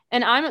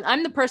And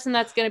I'm the person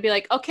that's going to be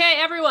like, okay,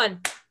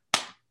 everyone,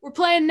 we're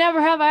playing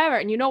Never Have I Ever.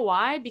 And you know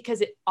why?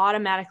 Because it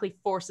automatically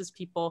forces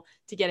people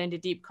to get into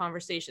deep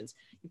conversations.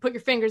 You put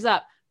your fingers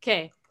up.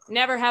 Okay,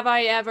 never have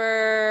I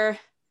ever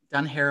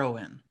done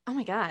heroin. Oh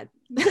my God.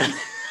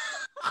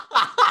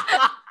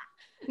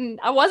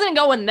 I wasn't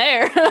going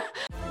there.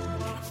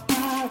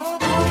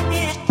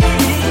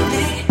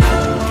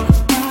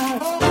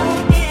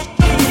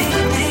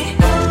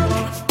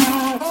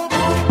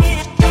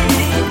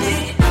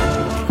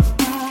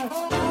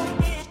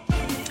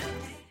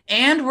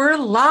 And we're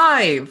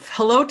live.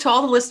 Hello to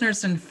all the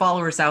listeners and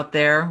followers out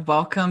there.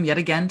 Welcome yet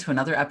again to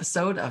another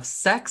episode of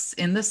Sex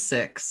in the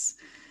Six.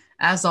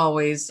 As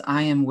always,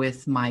 I am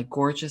with my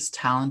gorgeous,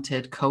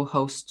 talented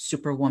co-host,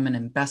 superwoman,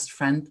 and best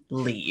friend,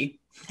 Lee.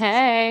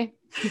 Hey.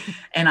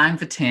 And I'm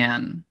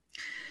Vatan.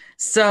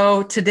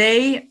 So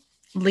today,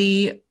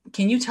 Lee,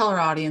 can you tell our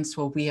audience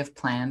what we have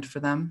planned for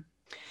them?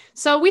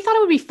 So we thought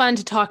it would be fun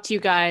to talk to you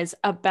guys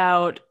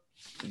about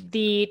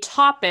the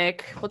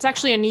topic. Well, it's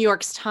actually a New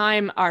York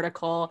Times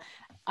article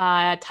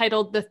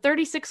titled The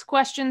 36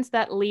 Questions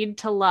That Lead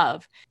to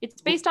Love.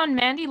 It's based on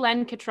Mandy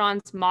Len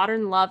Catron's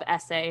modern love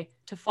essay,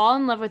 To Fall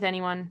in Love with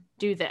Anyone,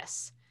 Do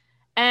This.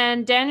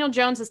 And Daniel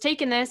Jones has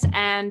taken this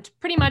and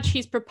pretty much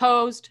he's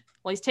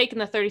taken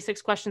the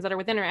 36 questions that are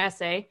within her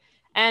essay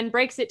and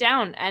breaks it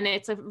down. And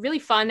it's a really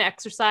fun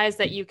exercise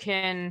that you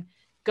can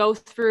go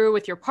through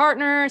with your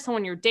partner,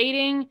 someone you're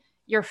dating,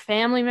 your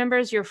family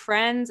members, your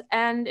friends,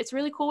 and it's a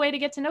really cool way to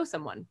get to know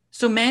someone.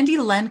 So Mandy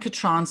Len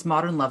Catron's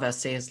modern love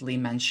essay, as Lee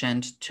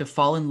mentioned, To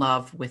Fall in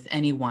Love with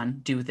Anyone,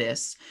 Do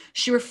This.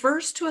 She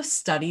refers to a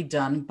study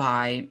done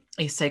by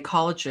a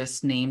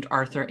psychologist named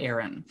Arthur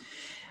Aron,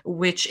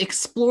 which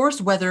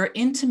explores whether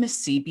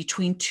intimacy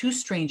between two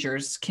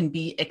strangers can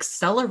be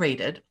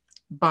accelerated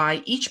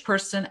by each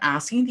person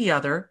asking the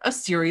other a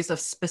series of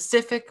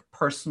specific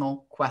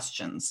personal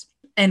questions.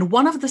 And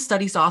one of the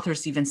study's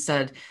authors even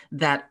said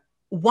that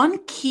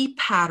one key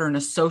pattern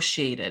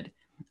associated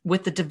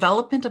with the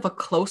development of a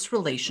close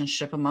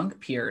relationship among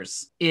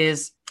peers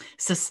is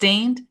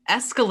sustained,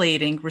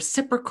 escalating,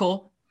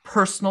 reciprocal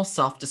personal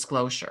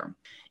self-disclosure.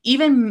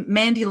 Even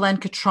Mandy Len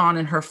Catron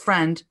and her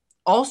friend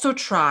also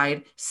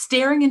tried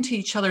staring into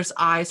each other's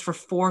eyes for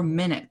 4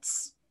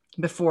 minutes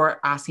before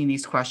asking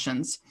these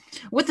questions,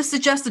 with the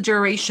suggested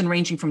duration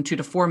ranging from 2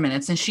 to 4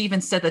 minutes. And she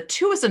even said that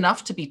 2 is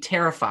enough to be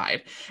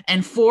terrified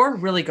and 4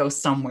 really goes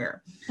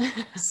somewhere.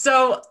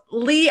 So,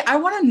 Lee, I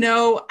want to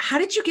know, how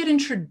did you get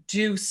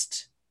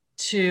introduced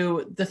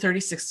to the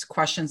 36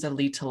 questions that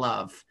lead to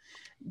love?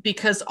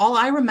 Because all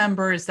I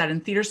remember is that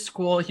in theater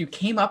school, you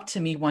came up to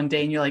me one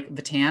day and you're like,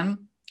 Vatan,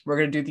 we're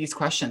going to do these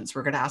questions.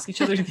 We're going to ask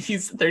each other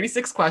these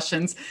 36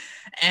 questions.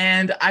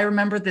 And I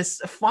remember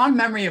this fond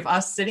memory of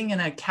us sitting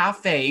in a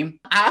cafe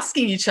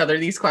asking each other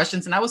these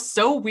questions. And I was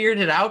so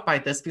weirded out by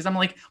this because I'm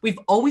like, we've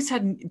always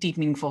had deep,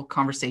 meaningful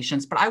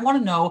conversations, but I want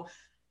to know,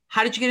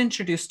 how did you get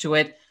introduced to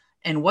it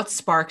and what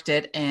sparked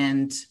it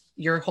and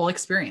your whole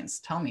experience?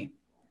 Tell me.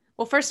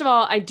 Well, first of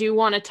all, I do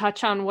want to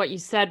touch on what you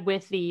said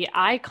with the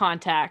eye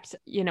contact,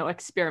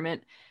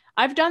 experiment.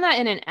 I've done that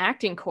in an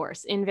acting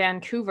course in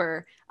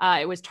Vancouver.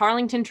 It was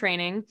Tarlington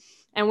training,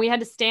 and we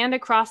had to stand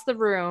across the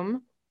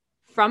room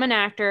from an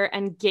actor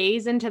and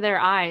gaze into their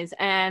eyes.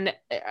 And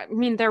I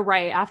mean, they're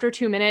right. After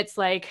 2 minutes,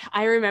 I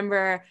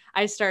remember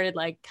I started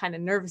kind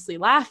of nervously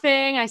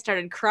laughing. I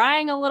started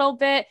crying a little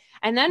bit.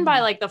 And then by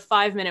the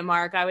 5-minute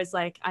mark, I was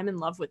like, I'm in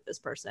love with this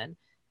person.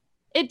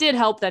 It did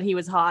help that he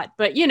was hot,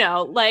 but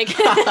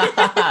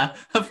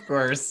Of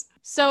course.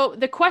 So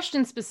the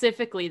question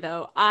specifically,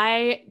 though,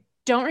 I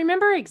don't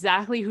remember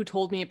exactly who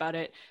told me about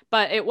it,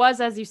 but it was,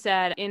 as you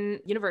said, in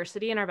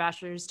university in our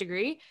bachelor's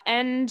degree.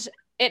 And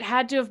it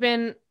had to have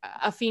been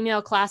a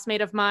female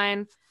classmate of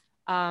mine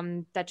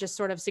that just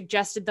sort of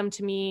suggested them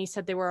to me,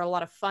 said they were a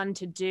lot of fun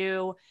to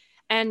do.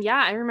 And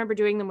yeah, I remember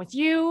doing them with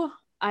you.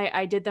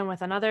 I did them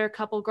with another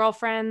couple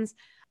girlfriends.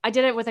 I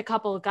did it with a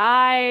couple of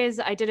guys.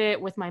 I did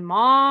it with my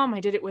mom. I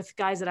did it with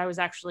guys that I was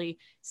actually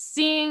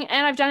seeing.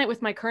 And I've done it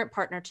with my current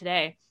partner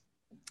today.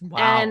 Wow.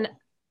 And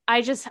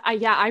I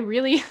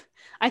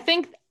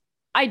think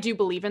I do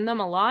believe in them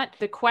a lot.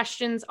 The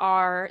questions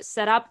are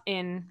set up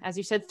in, as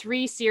you said,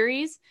 3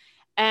 series,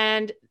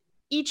 and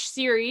each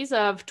series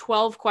of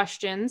 12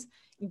 questions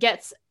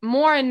gets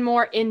more and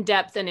more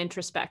in-depth and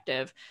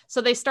introspective.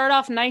 So they start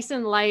off nice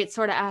and light,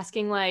 sort of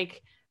asking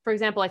for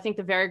example, I think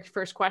the very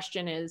first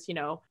question is,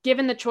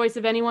 given the choice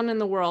of anyone in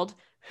the world,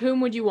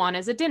 whom would you want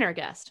as a dinner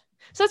guest?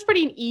 So that's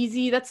pretty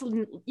easy. That's,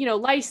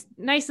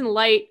 nice and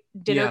light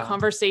dinner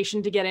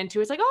conversation to get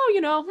into. It's like,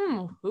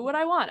 who would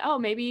I want? Oh,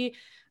 maybe,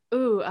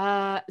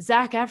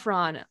 Zac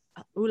Efron.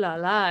 Ooh la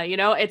la.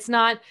 It's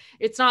not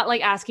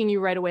like asking you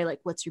right away,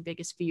 what's your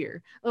biggest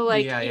fear?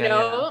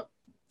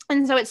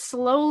 And so it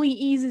slowly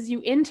eases you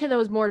into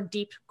those more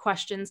deep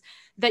questions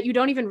that you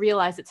don't even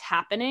realize it's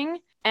happening.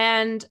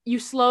 And you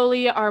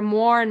slowly are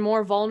more and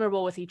more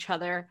vulnerable with each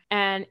other.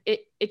 And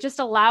it just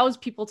allows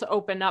people to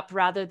open up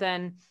rather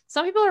than,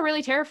 some people are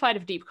really terrified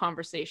of deep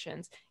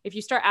conversations. If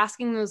you start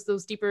asking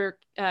those deeper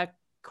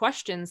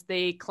questions,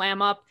 they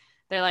clam up,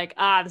 They're like,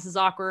 this is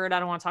awkward. I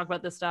don't want to talk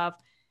about this stuff.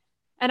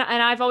 And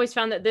I've always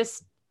found that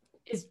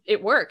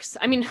it works.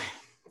 I mean,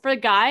 for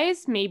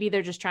guys, maybe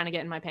they're just trying to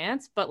get in my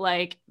pants, but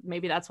like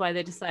maybe that's why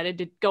they decided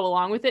to go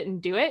along with it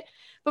and do it.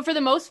 But for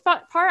the most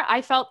part,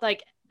 I felt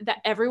like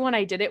that everyone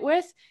I did it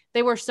with,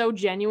 they were so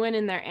genuine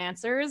in their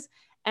answers.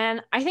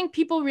 And I think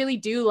people really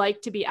do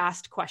like to be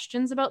asked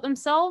questions about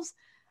themselves.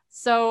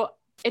 So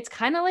it's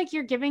kind of like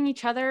you're giving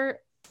each other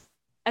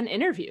an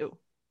interview.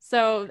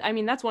 So, I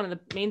mean, that's one of the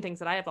main things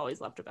that I have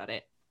always loved about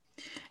it.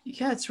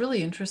 Yeah, it's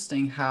really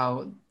interesting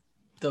how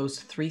those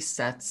 3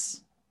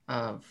 sets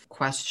of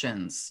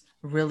questions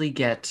really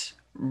get,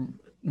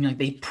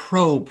 they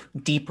probe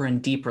deeper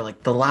and deeper.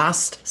 Like the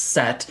last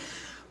set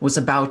was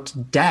about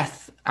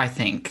death, I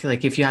think.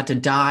 Like if you had to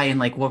die and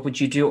like, what would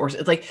you do? Or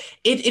like,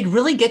 it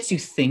really gets you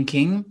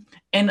thinking.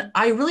 And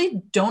I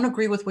really don't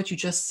agree with what you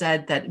just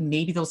said, that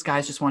maybe those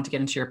guys just want to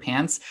get into your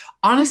pants.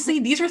 Honestly,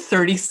 these are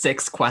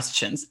 36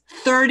 questions.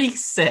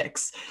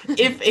 36.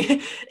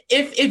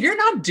 If you're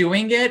not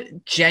doing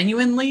it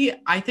genuinely,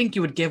 I think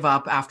you would give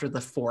up after the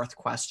 4th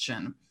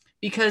question,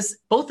 because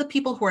both the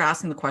people who are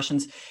asking the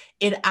questions,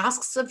 it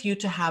asks of you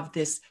to have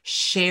this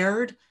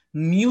shared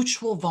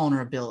mutual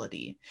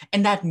vulnerability.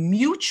 And that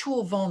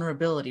mutual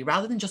vulnerability,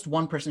 rather than just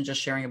one person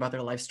just sharing about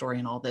their life story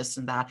and all this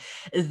and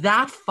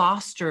that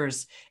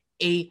fosters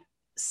a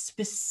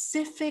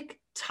specific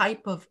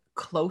type of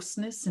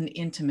closeness and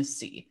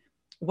intimacy,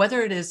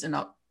 whether it is in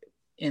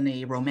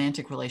a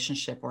romantic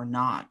relationship or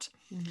not.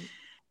 Mm-hmm.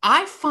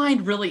 I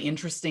find really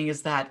interesting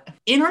is that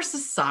in our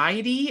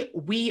society,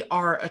 we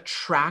are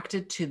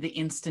attracted to the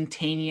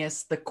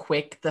instantaneous, the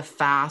quick, the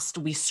fast.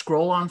 We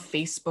scroll on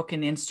Facebook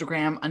and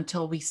Instagram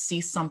until we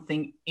see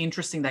something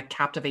interesting that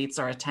captivates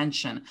our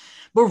attention.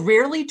 But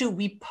rarely do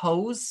we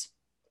pose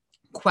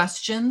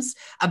questions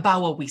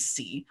about what we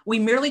see. We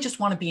merely just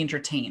want to be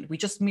entertained. We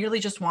just merely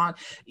just want,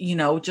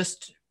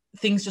 just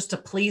things just to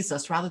please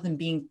us, rather than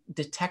being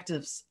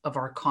detectives of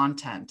our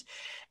content.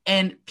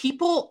 And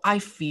people, I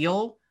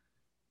feel,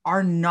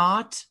 are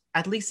not,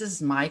 at least this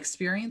is my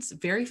experience,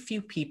 very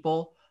few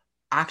people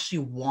actually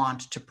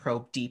want to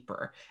probe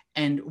deeper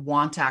and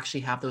want to actually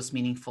have those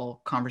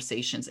meaningful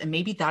conversations. And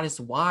maybe that is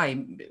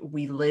why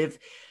we live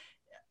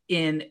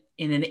in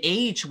an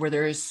age where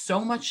there is so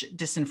much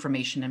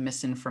disinformation and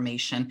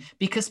misinformation,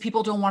 because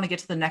people don't want to get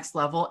to the next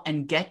level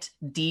and get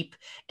deep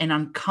and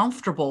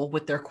uncomfortable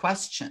with their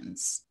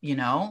questions,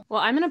 Well,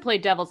 I'm going to play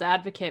devil's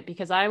advocate,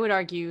 because I would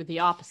argue the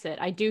opposite.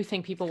 I do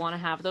think people want to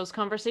have those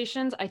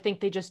conversations. I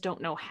think they just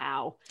don't know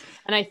how.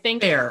 And I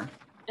think fair.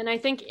 And I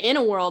think in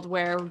a world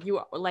where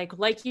you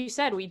like you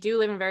said, we do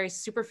live in a very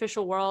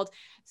superficial world,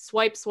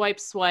 swipe,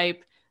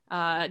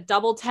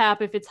 double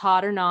tap if it's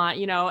hot or not,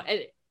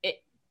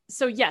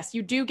 so yes,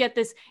 you do get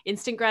this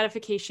instant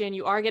gratification.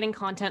 You are getting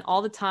content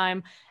all the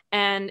time.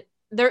 And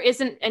there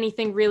isn't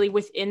anything really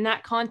within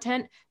that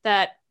content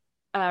that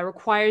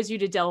requires you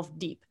to delve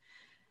deep.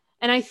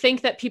 And I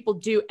think that people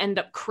do end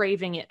up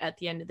craving it at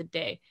the end of the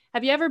day.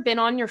 Have you ever been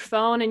on your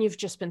phone and you've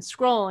just been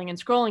scrolling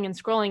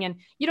and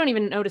you don't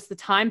even notice the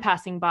time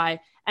passing by?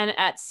 And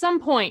at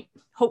some point,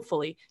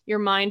 hopefully, your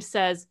mind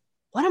says,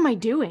 what am I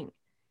doing?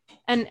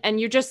 And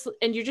you're just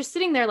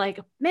sitting there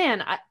like,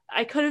 man,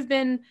 I could have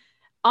been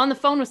on the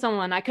phone with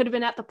someone. I could have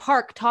been at the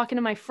park talking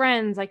to my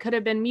friends. I could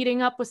have been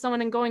meeting up with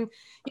someone and going,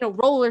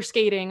 roller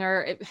skating,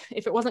 or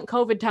if it wasn't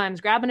COVID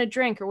times, grabbing a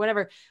drink or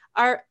whatever.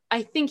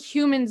 I think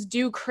humans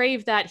do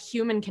crave that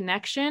human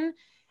connection.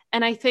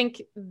 And I think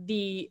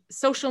the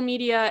social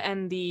media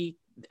and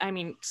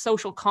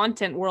social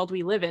content world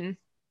we live in,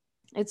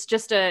 it's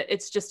just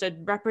a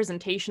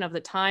representation of the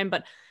time,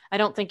 but I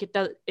don't think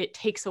it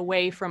takes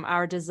away from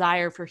our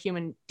desire for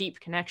human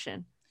deep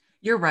connection.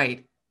 You're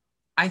right.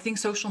 I think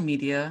social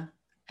media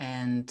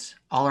and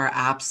all our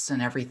apps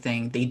and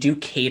everything, they do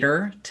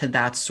cater to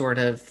that sort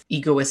of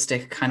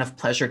egoistic kind of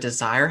pleasure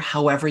desire.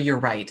 However, you're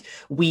right.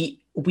 We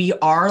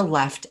are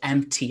left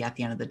empty at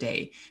the end of the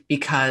day,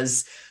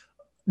 because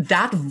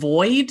that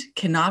void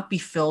cannot be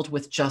filled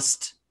with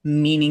just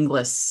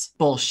meaningless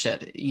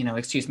bullshit,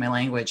 excuse my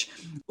language.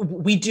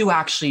 We do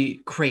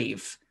actually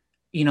crave,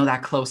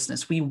 that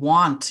closeness. We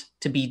want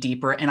to be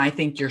deeper. And I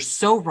think you're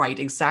so right,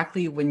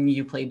 exactly when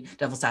you played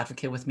devil's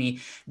advocate with me,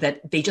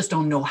 that they just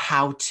don't know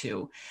how to.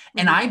 Mm-hmm.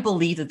 And I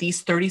believe that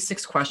these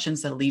 36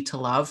 questions that lead to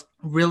love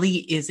really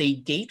is a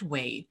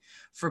gateway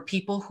for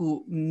people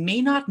who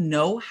may not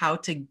know how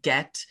to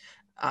get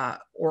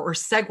or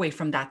segue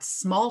from that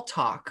small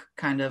talk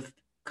kind of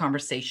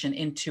conversation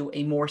into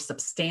a more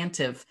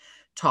substantive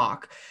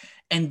talk.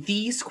 And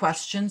these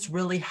questions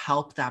really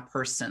help that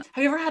person.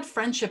 Have you ever had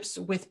friendships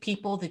with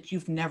people that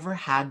you've never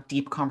had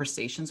deep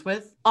conversations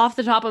with? Off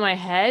the top of my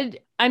head,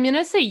 I'm going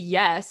to say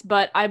yes,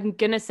 but I'm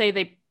going to say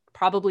they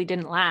probably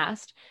didn't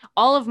last.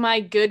 All of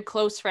my good,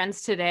 close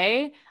friends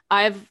today,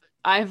 I've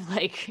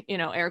like,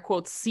 air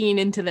quotes, seen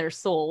into their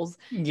souls.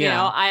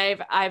 Yeah.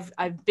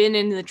 I've been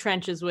in the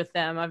trenches with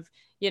them. I've,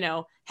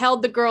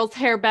 held the girl's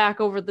hair back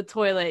over the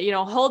toilet,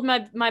 hold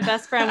my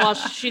best friend while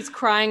she's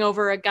crying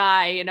over a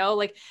guy,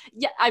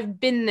 yeah, I've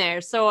been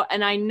there. So,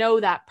 and I know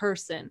that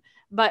person,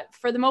 But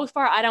for the most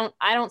part, I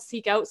don't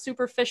seek out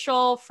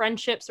superficial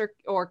friendships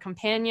or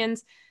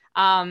companions.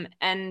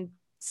 And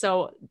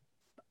so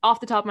off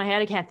the top of my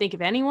head, I can't think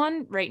of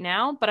anyone right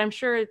now, but I'm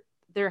sure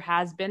there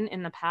has been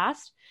in the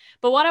past.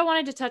 But what I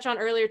wanted to touch on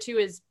earlier too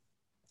is,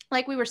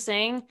 like we were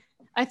saying,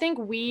 I think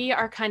we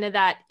are kind of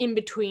that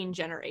in-between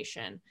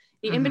generation,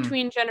 the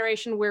in-between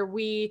generation where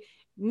we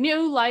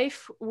knew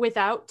life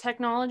without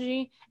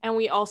technology and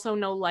we also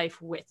know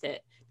life with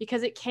it,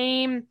 because it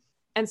came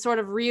and sort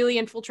of really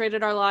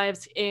infiltrated our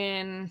lives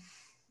in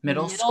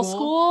middle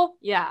school.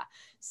 Yeah.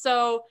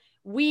 So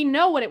we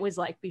know what it was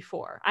like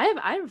before. I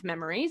have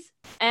memories,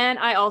 and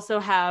I also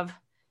have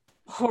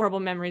horrible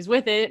memories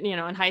with it. You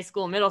know, in high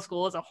school, middle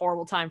school is a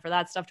horrible time for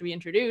that stuff to be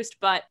introduced,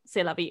 but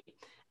c'est la vie.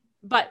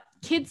 But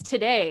kids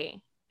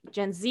today,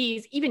 Gen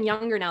Zs, even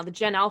younger now, the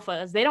Gen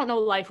Alphas, they don't know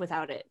life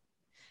without it.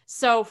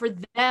 So for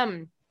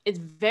them, it's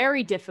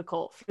very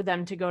difficult for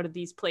them to go to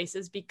these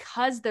places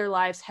because their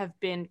lives have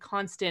been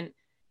constant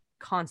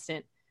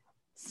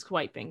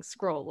swiping,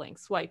 scrolling,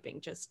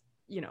 swiping, just,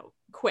 you know,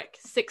 quick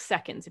 6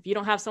 seconds. If you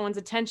don't have someone's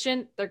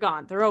attention, they're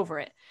gone, they're over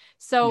it.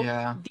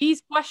 So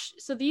these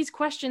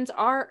questions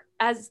are,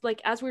 as we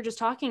were just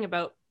talking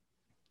about,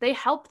 they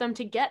help them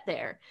to get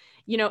there.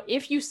 You know,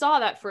 if you saw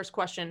that first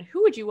question,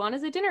 who would you want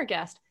as a dinner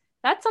guest?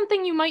 That's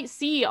something you might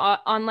see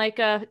on like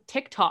a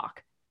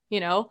TikTok.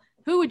 You know,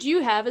 who would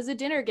you have as a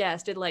dinner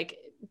guest? And like,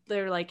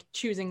 they're like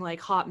choosing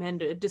like hot men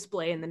to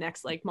display in the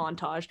next like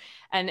montage,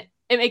 and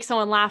it makes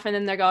someone laugh, and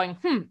then they're going,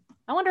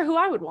 I wonder who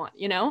I would want,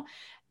 you know?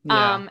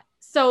 Yeah.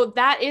 So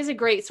that is a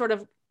great sort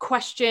of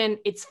question.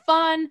 It's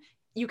fun.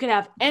 You could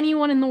have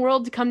anyone in the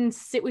world to come and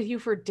sit with you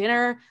for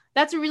dinner.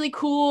 That's a really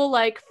cool,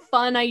 like,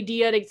 fun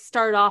idea to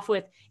start off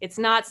with. It's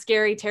not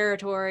scary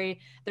territory.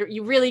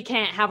 You really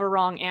can't have a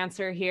wrong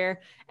answer here.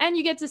 And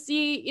you get to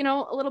see, you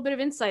know, a little bit of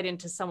insight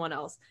into someone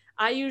else.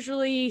 I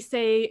usually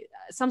say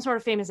some sort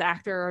of famous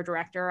actor or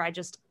director. I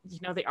just, you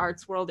know, the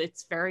arts world,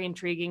 it's very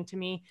intriguing to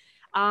me.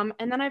 And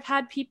then I've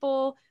had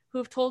people who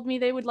have told me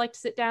they would like to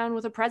sit down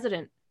with a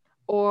president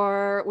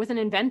or with an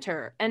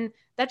inventor. And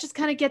that just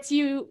kind of gets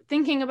you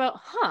thinking about,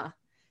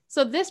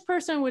 so this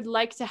person would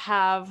like to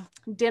have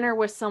dinner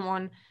with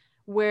someone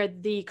where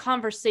the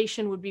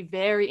conversation would be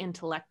very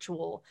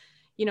intellectual.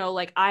 You know,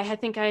 like I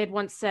think I had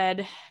once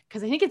said,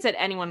 because I think it said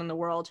anyone in the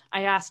world.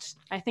 I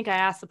think I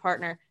asked the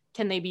partner,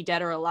 can they be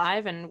dead or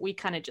alive? And we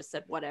kind of just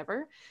said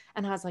whatever.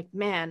 And I was like,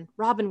 man,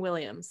 Robin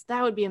Williams,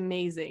 that would be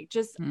amazing.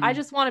 I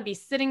just want to be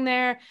sitting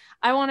there.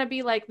 I want to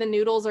be like, the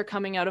noodles are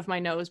coming out of my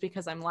nose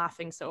because I'm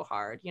laughing so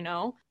hard, you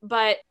know?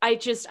 But I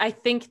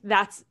think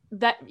that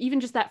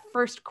even just that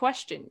first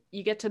question,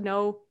 you get to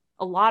know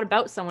a lot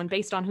about someone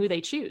based on who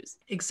they choose.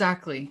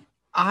 Exactly.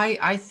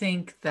 I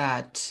think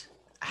that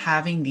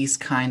having these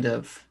kind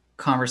of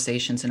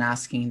conversations and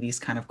asking these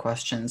kind of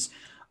questions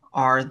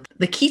are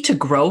the key to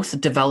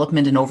growth,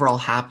 development, and overall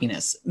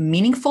happiness.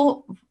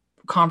 Meaningful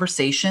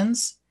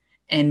conversations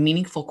and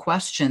meaningful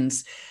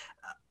questions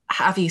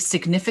have a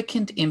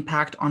significant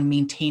impact on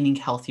maintaining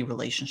healthy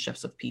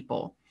relationships with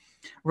people.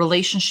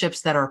 Relationships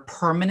that are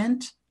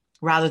permanent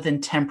rather than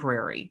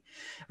temporary.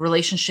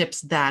 Relationships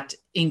that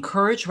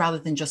encourage rather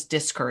than just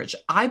discourage.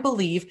 I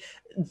believe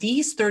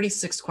these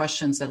 36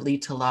 questions that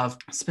lead to love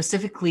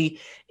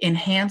specifically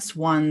enhance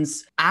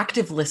one's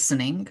active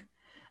listening,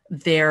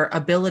 their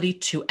ability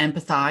to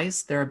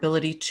empathize, their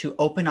ability to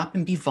open up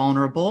and be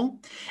vulnerable.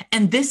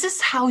 And this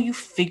is how you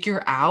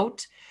figure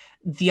out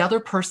the other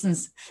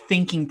person's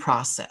thinking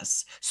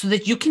process so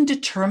that you can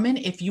determine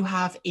if you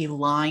have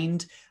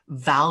aligned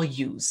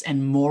values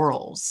and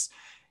morals.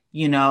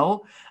 You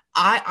know,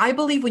 I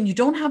believe when you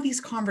don't have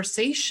these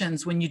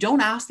conversations, when you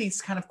don't ask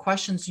these kind of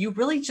questions, you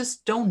really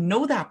just don't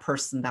know that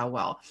person that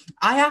well.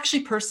 I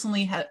actually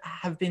personally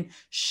have been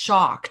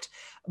shocked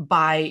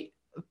by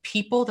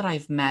people that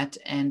I've met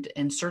and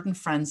certain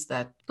friends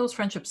that those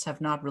friendships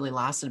have not really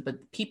lasted,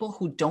 but people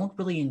who don't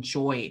really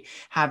enjoy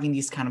having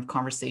these kind of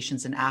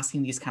conversations and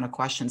asking these kind of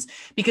questions.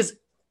 Because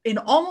in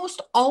almost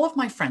all of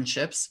my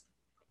friendships,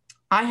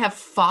 I have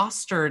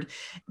fostered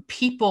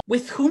people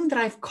with whom that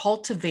I've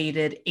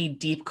cultivated a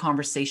deep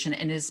conversation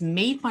and has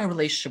made my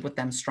relationship with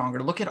them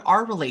stronger. Look at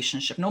our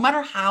relationship. No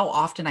matter how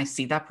often I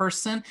see that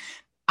person,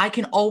 I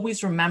can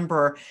always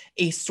remember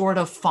a sort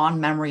of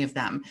fond memory of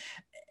them.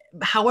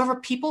 However,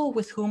 people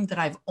with whom that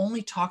I've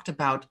only talked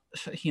about,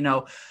 you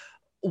know,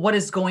 what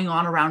is going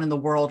on around in the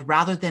world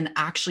rather than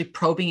actually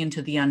probing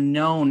into the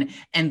unknown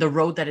and the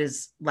road that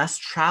is less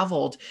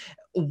traveled.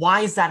 Why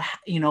is that,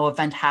 you know,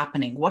 event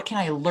happening? What can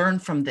I learn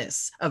from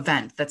this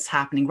event that's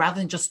happening rather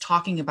than just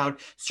talking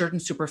about certain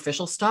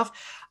superficial stuff?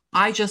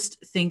 I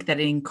just think that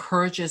it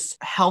encourages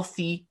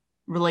healthy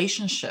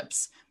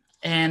relationships.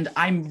 And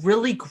I'm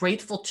really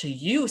grateful to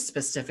you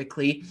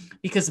specifically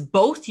because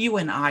both you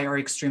and I are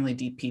extremely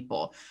deep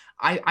people.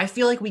 I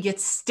feel like we get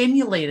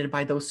stimulated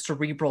by those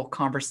cerebral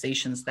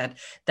conversations, that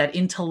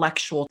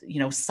intellectual, you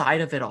know,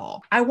 side of it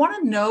all. I want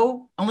to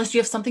know, unless you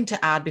have something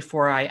to add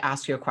before I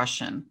ask you a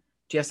question.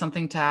 Do you have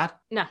something to add?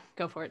 No,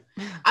 go for it.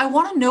 I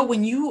want to know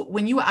when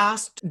you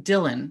asked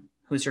Dylan,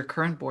 who's your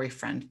current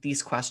boyfriend,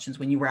 these questions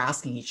when you were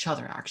asking each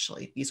other,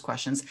 actually, these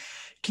questions.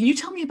 Can you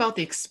tell me about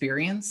the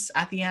experience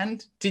at the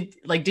end?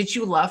 Did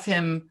you love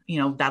him,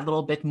 that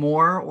little bit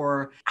more,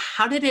 or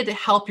how did it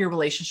help your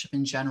relationship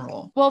in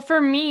general? Well, for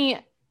me,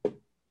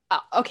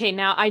 okay,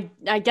 now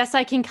I guess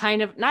I can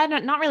kind of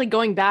not really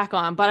going back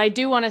on, but I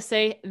do want to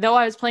say, though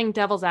I was playing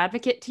devil's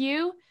advocate to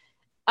you,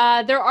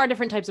 there are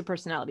different types of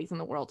personalities in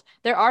the world.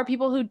 There are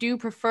people who do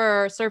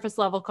prefer surface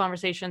level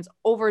conversations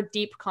over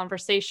deep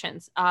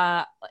conversations.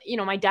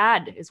 My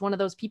dad is one of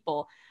those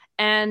people,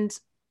 and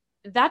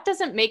that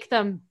doesn't make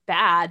them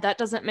bad. That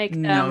doesn't make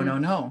them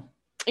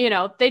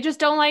no. They just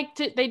don't like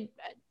to.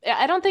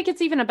 I don't think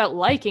it's even about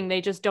liking.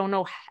 They just don't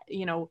know.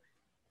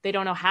 They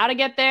don't know how to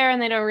get there,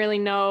 and they don't really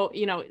know.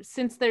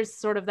 Since there's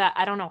sort of that,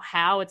 I don't know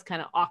how. It's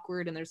kind of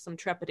awkward, and there's some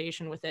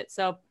trepidation with it.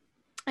 So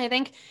I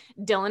think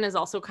Dylan is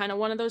also kind of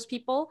one of those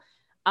people.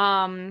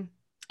 And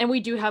we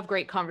do have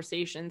great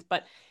conversations,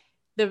 but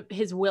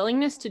his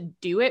willingness to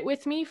do it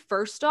with me,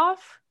 first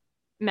off,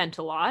 meant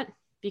a lot,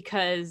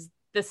 because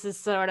this is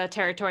sort of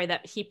territory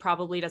that he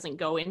probably doesn't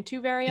go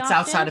into very often. It's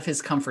outside of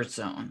his comfort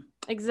zone.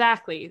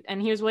 Exactly.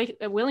 And he was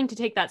willing to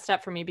take that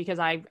step for me, because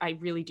I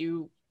really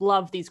do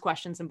love these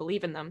questions and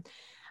believe in them.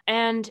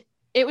 And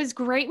it was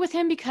great with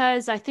him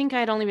because I think I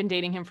had only been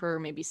dating him for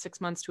maybe 6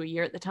 months to a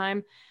year at the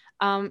time.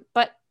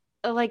 But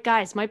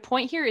guys, my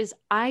point here is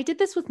I did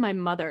this with my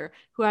mother,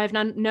 who I've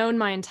known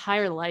my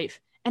entire life,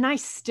 and I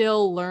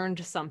still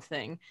learned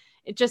something.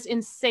 It's just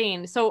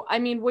insane. So, I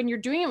mean, when you're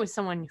doing it with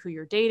someone who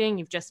you're dating,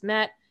 you've just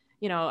met,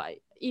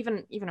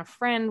 even a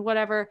friend,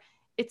 whatever,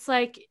 it's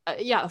like,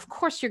 of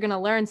course you're going to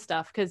learn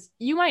stuff, because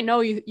you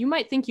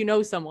might think you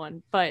know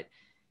someone, but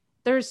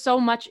there's so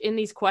much in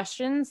these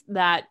questions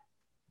that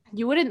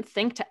you wouldn't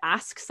think to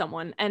ask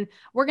someone. And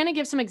we're going to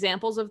give some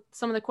examples of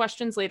some of the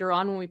questions later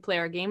on when we play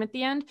our game at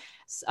the end.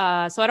 So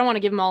I don't want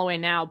to give them all away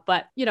now,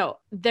 but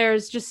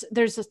there's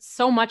just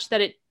so much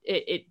that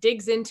it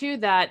digs into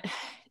that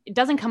it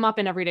doesn't come up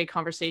in everyday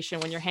conversation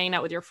when you're hanging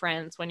out with your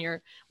friends, when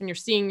you're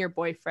seeing your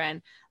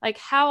boyfriend. Like,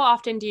 how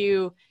often do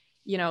you,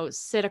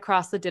 sit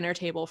across the dinner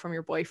table from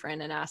your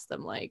boyfriend and ask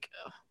them, like,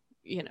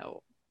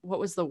 what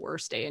was the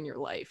worst day in your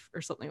life or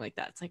something like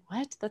that? It's like,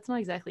 what? That's not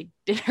exactly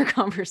dinner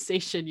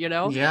conversation,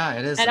 Yeah,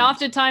 it is. And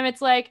oftentimes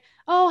it's like,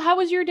 oh, how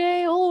was your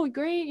day? Oh,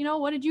 great.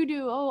 What did you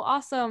do? Oh,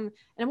 awesome.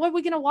 And what are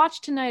we going to watch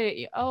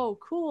tonight? Oh,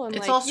 cool. And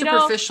it's all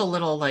superficial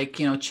little,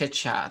 chit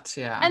chat.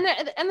 Yeah. And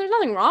there's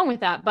nothing wrong with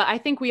that. But I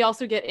think we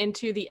also get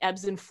into the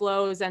ebbs and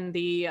flows and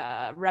the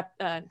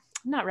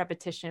not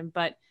repetition,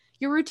 but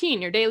your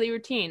routine, your daily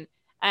routine.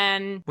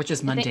 And which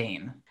is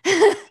mundane.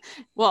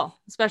 Well,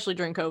 especially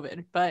during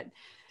COVID, but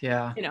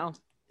yeah.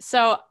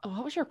 So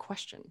what was your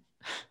question?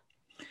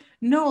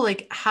 No,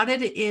 how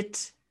did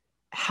it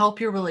help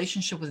your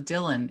relationship with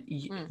Dylan?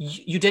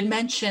 You did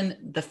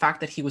mention the fact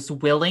that he was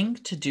willing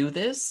to do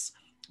this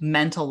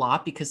meant a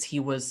lot, because he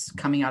was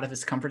coming out of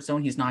his comfort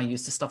zone. He's not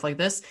used to stuff like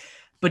this.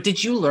 But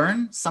did you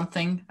learn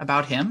something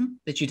about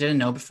him that you didn't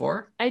know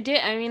before? I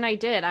did. I mean, I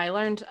did. I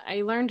learned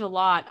a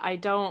lot.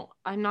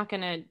 I'm not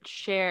going to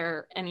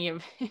share any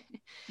of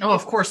No,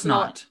 of course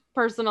not.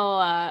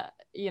 Personal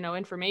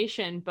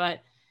information, but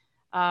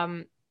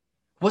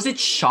was it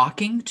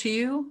shocking to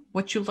you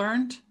what you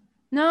learned?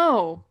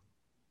 No.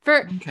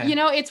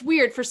 It's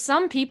weird. For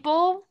some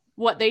people,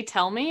 what they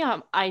tell me,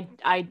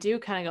 I do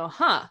kind of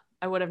go,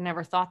 I would have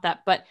never thought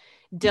that. But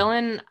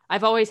Dylan,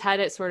 I've always had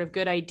it sort of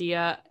good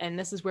idea. And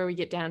this is where we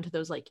get down to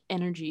those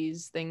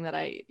energies thing that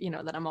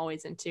that I'm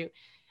always into.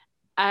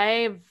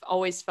 I've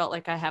always felt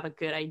like I have a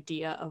good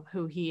idea of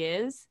who he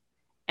is,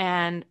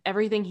 and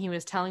everything he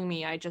was telling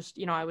me, I just,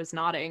 I was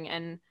nodding.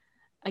 And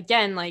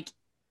again,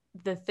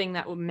 the thing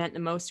that meant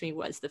the most to me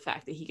was the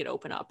fact that he could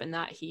open up and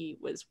that he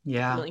was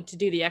willing to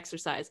do the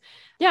exercise.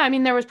 Yeah. I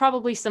mean, there was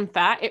probably some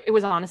fact. It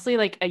was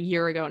honestly a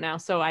year ago now,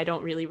 so I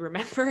don't really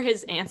remember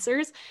his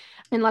answers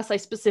unless I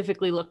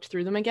specifically looked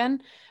through them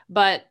again.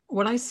 But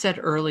what I said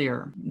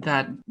earlier,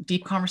 that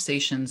deep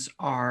conversations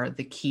are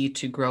the key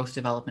to growth,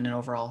 development, and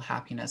overall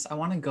happiness. I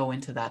want to go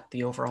into that,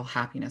 the overall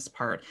happiness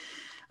part.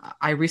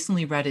 I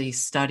recently read a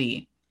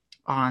study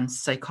on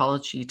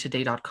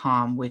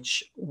psychologytoday.com,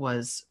 which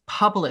was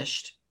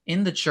published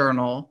in the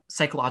journal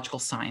Psychological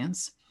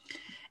Science.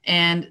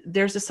 And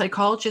there's a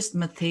psychologist,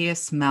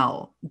 Matthias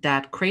Mell,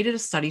 that created a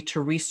study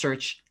to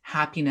research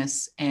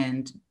happiness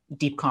and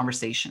deep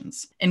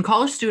conversations. And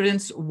college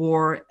students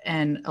wore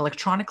an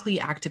electronically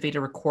activated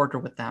recorder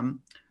with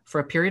them for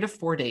a period of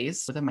 4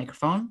 days with a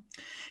microphone,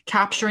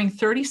 capturing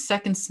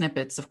 30-second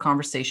snippets of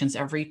conversations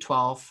every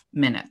 12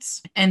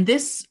 minutes. And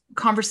this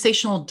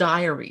conversational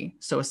diary,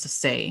 so as to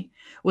say,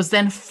 was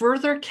then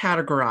further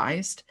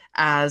categorized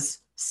as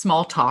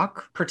small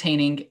talk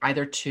pertaining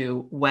either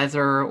to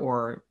weather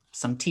or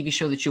some TV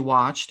show that you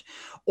watched,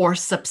 or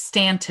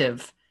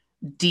substantive,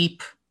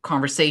 deep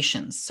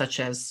conversations such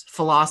as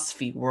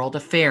philosophy, world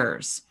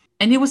affairs.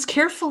 And it was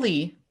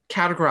carefully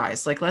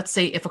categorized. Let's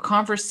say if a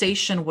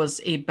conversation was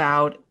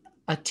about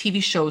a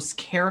TV show's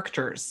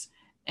characters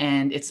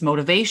and its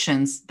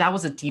motivations, that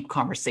was a deep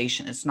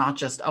conversation. It's not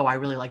just, oh, I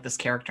really like this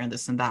character and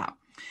this and that.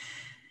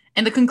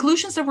 And the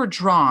conclusions that were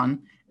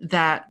drawn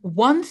that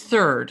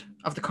 1/3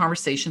 of the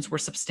conversations were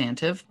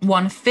substantive,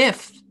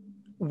 1/5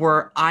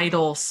 were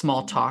idle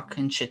small talk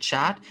and chit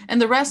chat,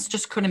 and the rest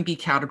just couldn't be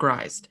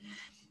categorized.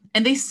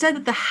 And they said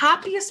that the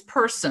happiest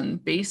person,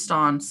 based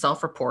on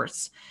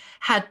self-reports,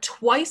 had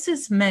twice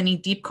as many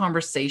deep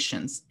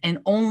conversations and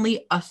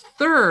only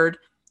 1/3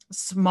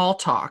 small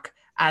talk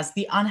as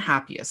the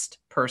unhappiest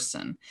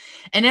person.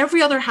 And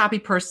every other happy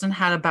person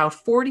had about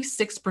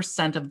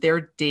 46% of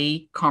their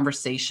day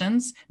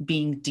conversations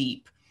being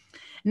deep.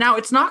 Now,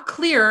 it's not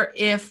clear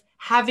if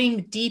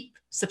having deep,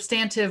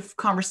 substantive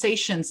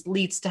conversations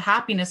leads to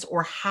happiness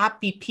or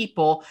happy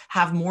people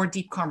have more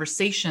deep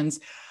conversations.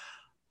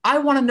 I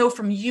want to know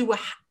from you,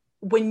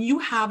 when you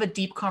have a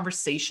deep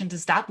conversation,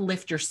 does that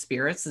lift your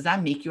spirits? Does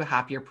that make you a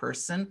happier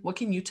person? What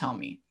can you tell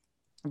me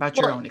about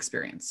your own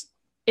experience?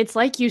 It's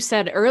like you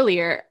said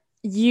earlier,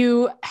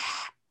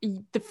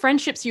 the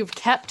friendships you've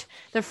kept,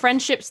 the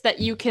friendships that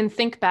you can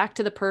think back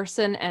to the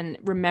person and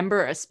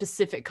remember a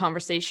specific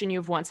conversation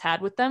you've once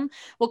had with them.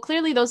 Well,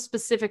 clearly those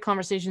specific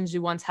conversations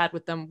you once had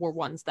with them were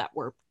ones that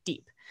were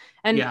deep.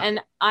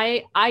 And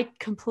I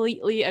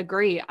completely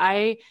agree.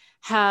 I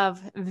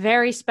have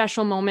very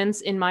special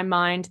moments in my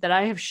mind that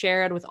I have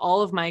shared with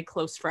all of my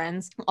close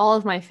friends, all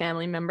of my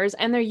family members,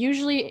 and they're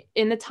usually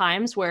in the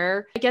times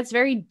where it gets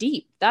very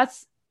deep.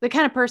 That's the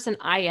kind of person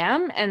I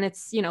am. And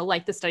it's,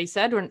 like the study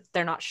said, when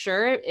they're not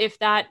sure if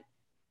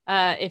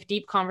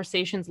deep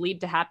conversations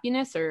lead to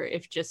happiness or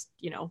if just,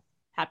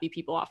 happy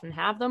people often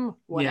have them,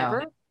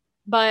 whatever. Yeah.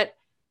 But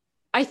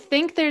I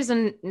think there's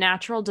a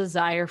natural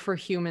desire for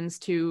humans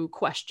to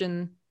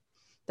question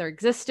their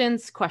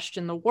existence,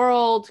 question the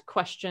world,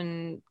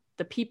 question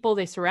the people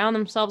they surround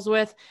themselves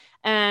with.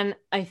 And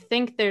I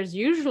think there's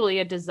usually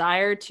a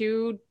desire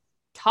to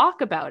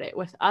talk about it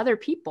with other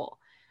people.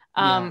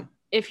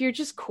 If you're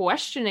just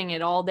questioning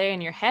it all day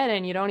in your head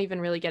and you don't even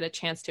really get a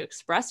chance to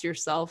express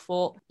yourself,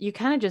 well, you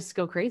kind of just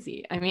go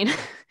crazy. I mean,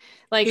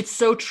 it's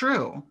so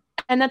true.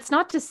 And that's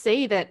not to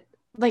say that,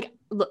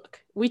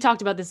 look, we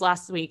talked about this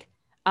last week.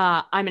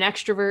 I'm an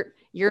extrovert,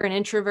 you're an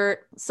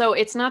introvert. So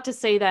it's not to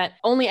say that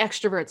only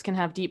extroverts can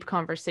have deep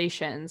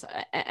conversations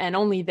and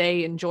only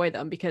they enjoy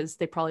them because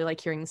they probably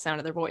like hearing the sound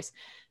of their voice.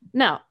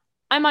 No,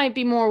 I might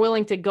be more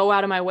willing to go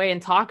out of my way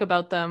and talk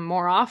about them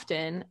more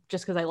often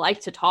just because I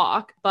like to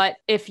talk. But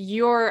if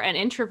you're an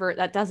introvert,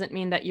 that doesn't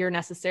mean that you're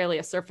necessarily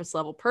a surface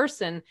level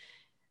person.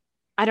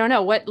 I don't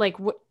know what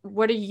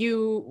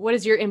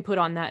is your input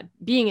on that?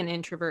 Being an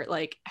introvert,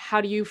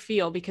 how do you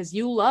feel? Because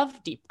you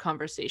love deep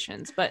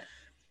conversations, but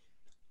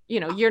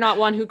you're not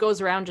one who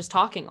goes around just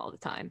talking all the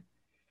time.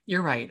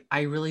 You're right.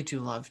 I really do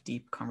love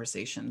deep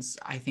conversations.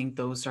 I think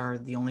those are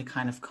the only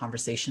kind of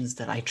conversations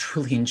that I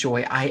truly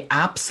enjoy. I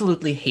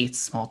absolutely hate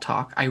small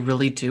talk. I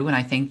really do. And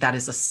I think that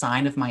is a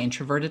sign of my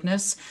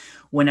introvertedness.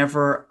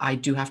 Whenever I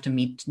do have to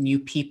meet new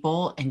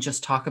people and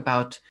just talk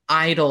about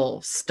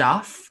idle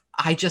stuff,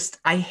 I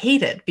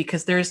hate it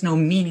because there is no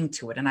meaning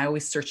to it. And I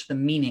always search the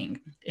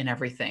meaning in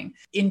everything.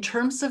 In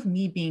terms of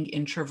me being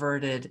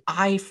introverted,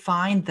 I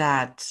find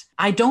that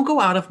I don't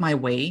go out of my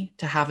way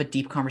to have a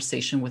deep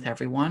conversation with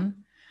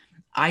everyone.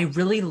 I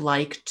really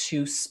like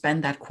to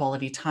spend that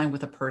quality time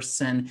with a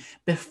person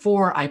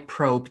before I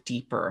probe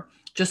deeper,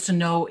 just to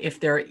know if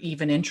they're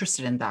even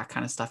interested in that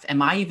kind of stuff.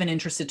 Am I even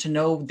interested to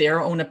know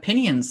their own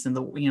opinions in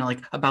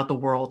about the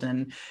world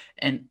and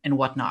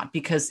whatnot?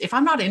 Because if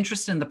I'm not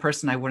interested in the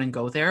person, I wouldn't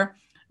go there.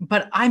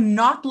 But I'm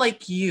not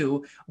like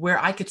you, where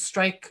I could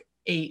strike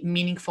a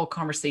meaningful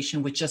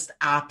conversation with just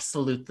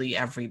absolutely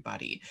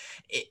everybody.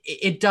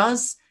 It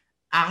does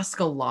ask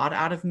a lot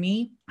out of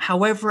me.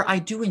 However, I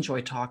do enjoy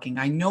talking.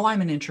 I know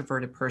I'm an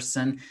introverted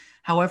person.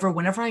 However,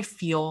 whenever I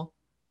feel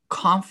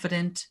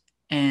confident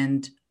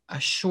and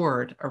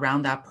assured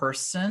around that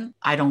person,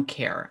 I don't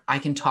care. I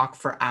can talk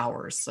for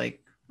hours.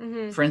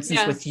 For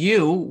instance, with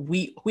you,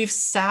 we've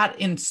sat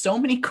in so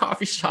many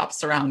coffee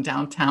shops around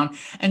downtown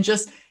and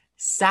just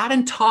sat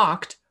and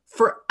talked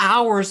for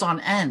hours on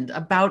end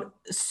about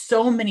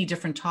so many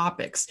different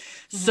topics.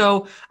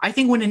 So I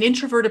think when an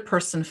introverted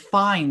person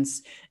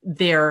finds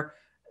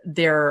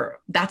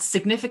that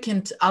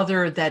significant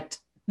other, that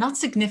not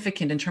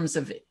significant in terms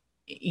of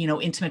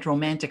intimate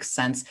romantic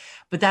sense,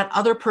 but that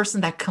other person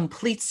that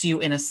completes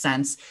you in a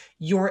sense,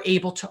 you're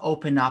able to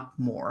open up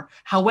more.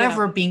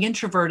 However, being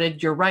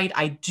introverted, you're right,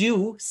 I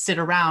do sit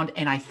around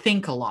and I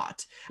think a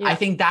lot. I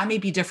think that may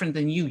be different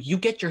than you. You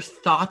get your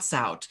thoughts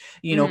out,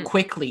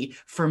 quickly.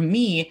 For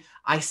me,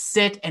 I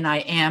sit and I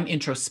am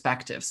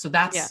introspective. So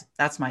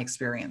that's my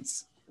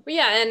experience.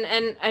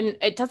 And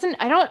it doesn't,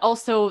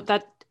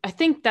 I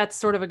think that's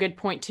sort of a good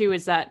point too,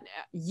 is that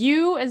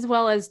you, as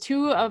well as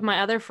two of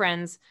my other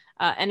friends,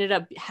 ended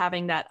up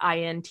having that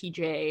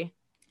INTJ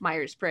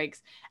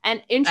Myers-Briggs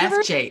and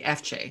introvert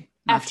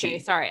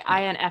FJ, sorry,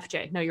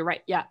 INFJ. No, you're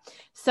right. Yeah.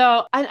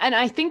 So, and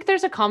I think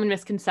there's a common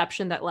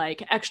misconception that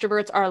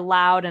extroverts are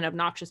loud and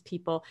obnoxious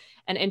people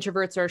and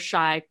introverts are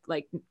shy,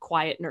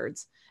 quiet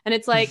nerds. And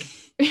it's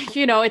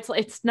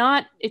it's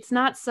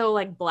not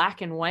so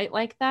black and white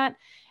like that.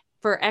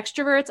 For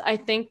extroverts, I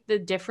think the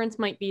difference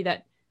might be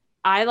that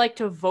I like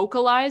to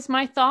vocalize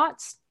my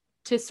thoughts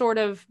to sort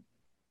of,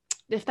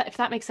 if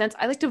that makes sense,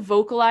 I like to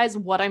vocalize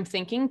what I'm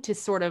thinking to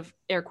sort of,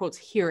 air quotes,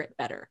 hear it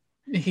better.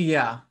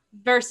 Yeah.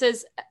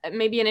 Versus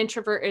maybe an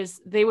introvert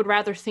they would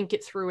rather think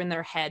it through in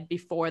their head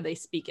before they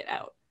speak it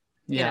out.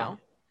 Yeah. You know?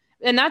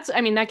 And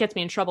that gets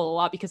me in trouble a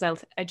lot because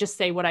I just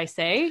say what I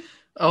say.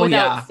 Oh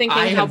yeah,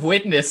 I have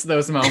witnessed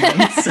those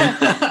moments.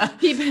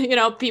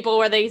 people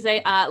where they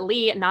say,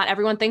 Lee, not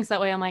everyone thinks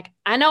that way. I'm like,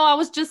 I know, I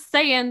was just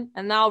saying,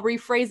 and I'll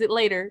rephrase it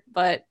later.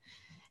 But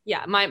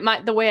yeah,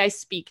 my the way I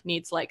speak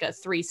needs like a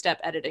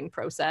 3-step editing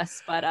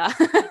process. But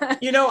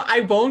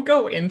I won't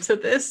go into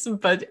this,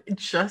 but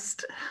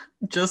just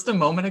a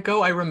moment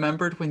ago, I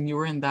remembered when you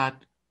were in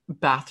that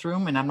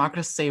bathroom, and I'm not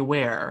going to say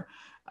where,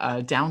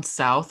 down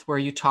south, where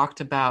you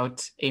talked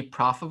about a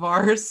prof of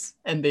ours,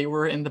 and they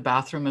were in the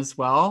bathroom as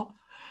well.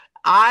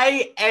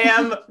 I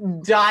am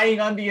dying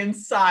on the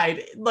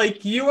inside.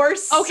 Like, you are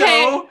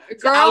so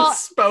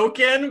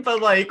outspoken,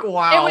 but like,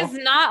 wow. It was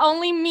not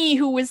only me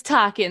who was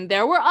talking.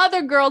 There were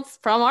other girls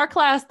from our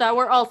class that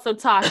were also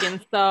talking.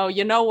 So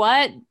you know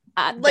what?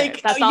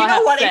 Externalize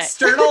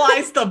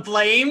the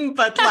blame,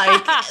 but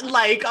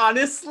like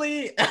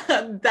honestly,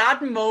 that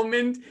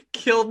moment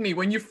killed me.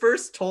 When you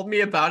first told me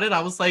about it,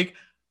 I was like,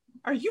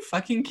 are you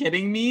fucking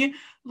kidding me?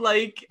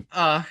 Like,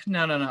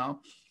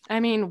 no. I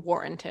mean,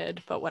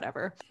 warranted, but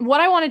whatever. What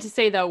I wanted to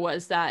say, though,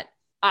 was that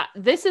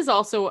this is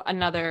also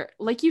another,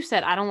 like you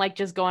said, I don't like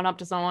just going up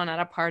to someone at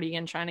a party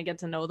and trying to get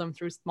to know them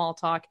through small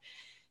talk.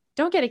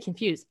 Don't get it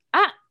confused.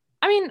 I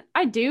mean,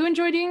 I do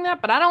enjoy doing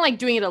that, but I don't like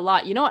doing it a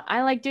lot. You know what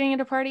I like doing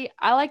at a party?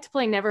 I like to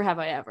play Never Have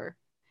I Ever.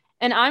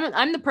 And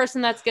I'm the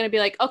person that's going to be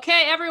like,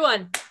 okay,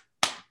 everyone,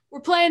 we're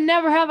playing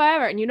Never Have I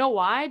Ever. And you know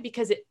why?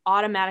 Because it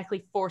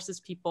automatically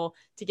forces people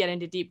to get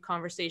into deep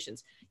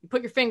conversations. You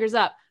put your fingers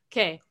up.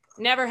 Okay.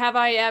 Never have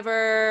I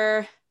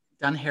ever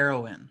done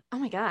heroin. Oh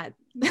my God.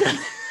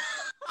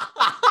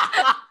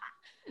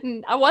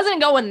 I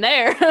wasn't going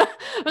there. I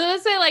was going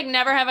to say, like,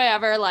 never have I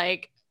ever,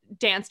 like,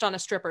 danced on a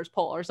stripper's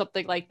pole or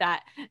something like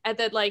that. And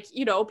then, like,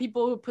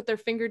 people who put their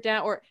finger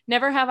down, or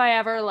never have I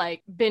ever,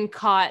 like, been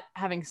caught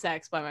having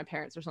sex by my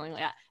parents or something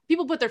like that.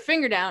 People put their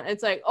finger down. And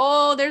it's like,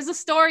 oh, there's a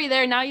story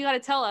there. Now you got to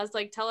tell us.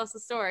 Like, tell us the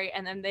story.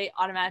 And then they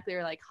automatically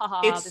are like,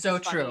 haha. It's so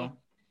true.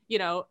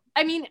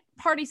 I mean,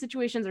 party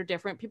situations are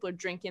different. People are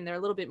drinking. They're a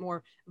little bit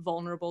more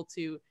vulnerable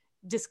to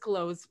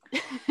disclose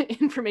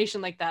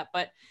information like that.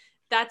 But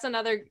that's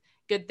another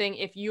good thing.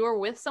 If you are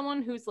with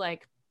someone who's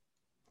like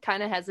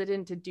kind of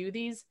hesitant to do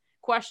these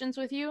questions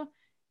with you,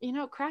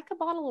 crack a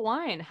bottle of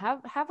wine,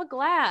 have a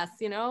glass,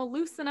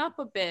 loosen up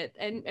a bit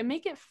and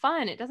make it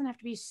fun. It doesn't have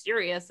to be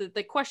serious.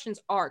 The questions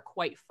are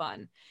quite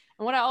fun.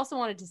 And what I also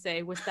wanted to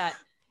say was that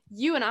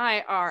you and I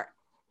are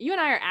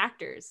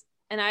actors.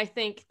 And I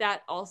think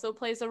that also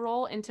plays a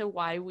role into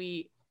why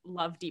we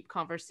love deep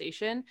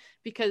conversation,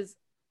 because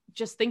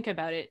just think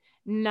about it.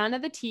 None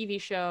of the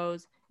TV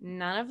shows,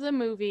 none of the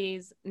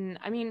movies.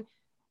 I mean,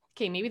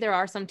 okay, maybe there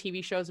are some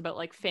TV shows about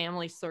like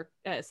family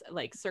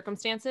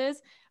circumstances,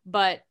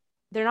 but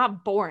they're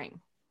not boring.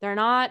 They're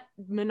not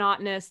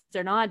monotonous.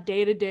 They're not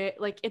day to day.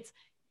 Like, it's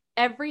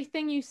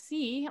everything you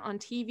see on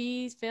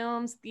TVs,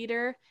 films,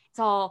 theater. It's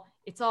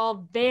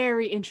all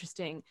very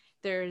interesting.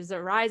 There's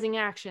a rising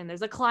action,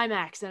 there's a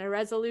climax and a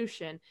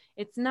resolution.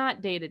 It's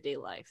not day-to-day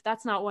life.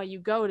 That's not why you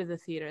go to the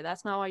theater.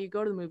 That's not why you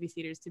go to the movie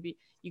theaters.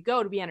 You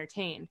go to be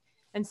entertained.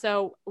 And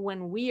so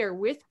when we are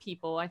with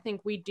people, I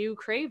think we do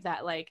crave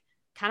that, like,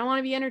 kind of want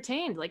to be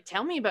entertained. Like,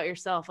 tell me about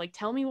yourself. Like,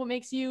 tell me what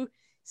makes you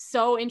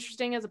so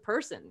interesting as a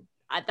person.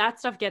 That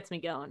stuff gets me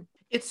going.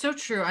 It's so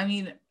true. I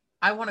mean,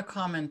 I want to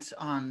comment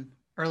on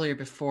earlier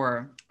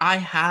before. I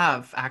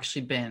have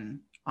actually been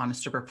on a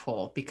stripper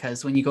pole,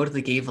 because when you go to the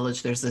Gay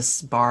Village, there's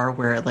this bar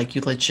where like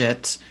you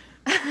legit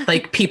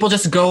like people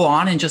just go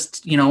on and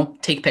just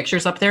take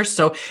pictures up there.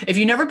 So if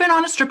you've never been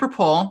on a stripper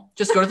pole,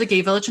 just go to the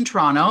Gay Village in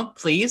Toronto,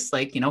 please,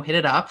 like, hit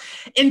it up.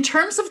 In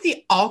terms of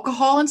the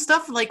alcohol and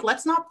stuff, like,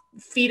 let's not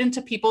feed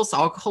into people's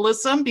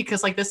alcoholism,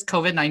 because like this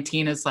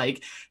COVID-19 is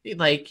like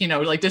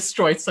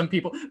destroyed some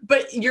people.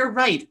 But you're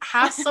right,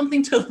 have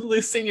something to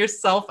loosen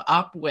yourself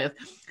up with,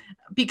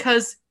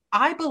 because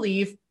I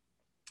believe,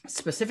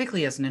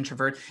 specifically as an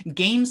introvert,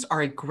 games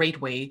are a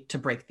great way to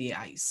break the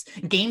ice.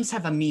 Games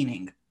have a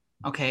meaning,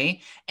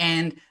 okay?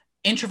 And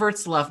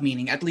introverts love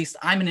meaning. At least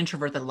I'm an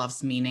introvert that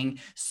loves meaning.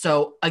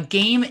 So a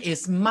game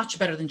is much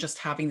better than just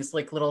having this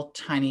like little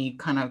tiny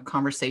kind of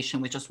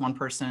conversation with just one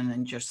person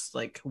and just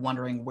like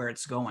wondering where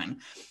it's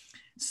going.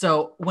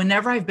 So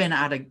whenever I've been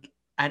at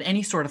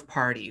any sort of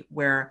party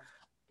where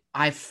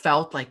I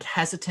felt like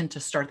hesitant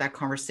to start that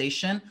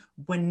conversation,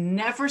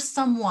 whenever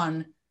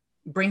someone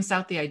brings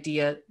out the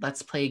idea,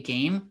 let's play a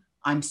game,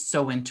 I'm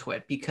so into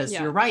it, because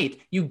you're right.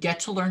 You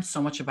get to learn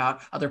so much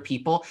about other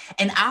people.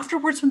 And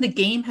afterwards, when the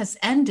game has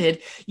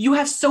ended, you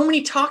have so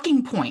many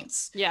talking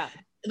points. Yeah.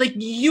 Like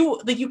you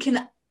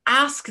can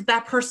ask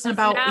that person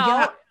about,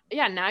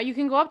 now you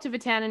can go up to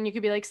Vatan and you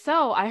could be like,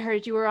 so I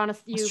heard you were on a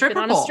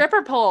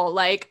stripper pole.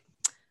 Like,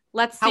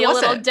 let's How see a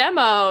was little it?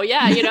 demo.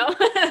 Yeah,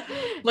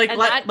 Like,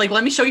 And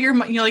let me show you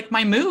like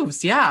my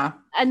moves. Yeah.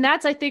 and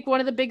that's, I think, one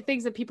of the big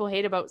things that people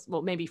hate about,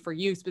 well, maybe for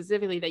you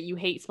specifically, that you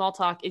hate small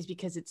talk is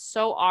because it's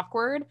so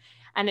awkward,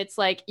 and it's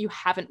like you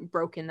haven't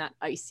broken that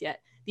ice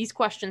yet. These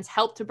questions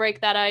help to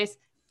break that ice.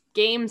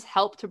 Games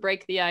help to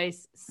break the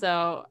ice.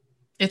 So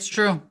It's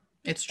true.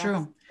 It's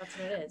true. that's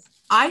what it is.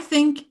 I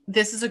think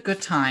this is a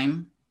good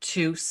time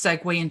to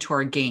segue into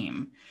our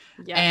game.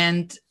 Yeah.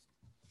 And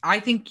I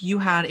think you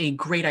had a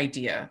great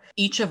idea.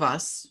 Each of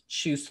us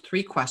choose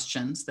 3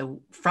 questions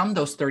from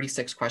those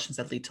 36 questions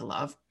that lead to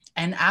love,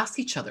 and ask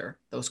each other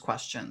those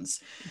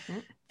questions. Mm-hmm.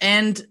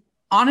 And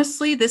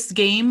honestly, this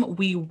game,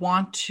 we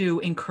want to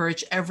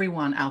encourage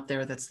everyone out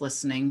there that's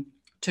listening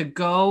to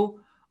go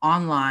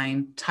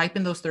online, type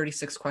in those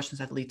 36 questions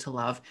that lead to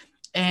love,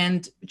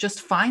 and just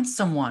find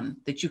someone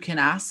that you can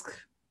ask,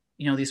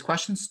 these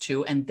questions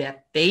to, and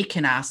that they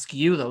can ask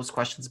you those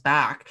questions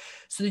back,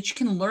 so that you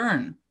can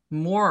learn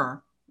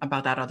more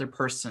about that other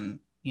person,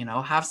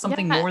 have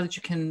something more that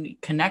you can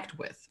connect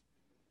with.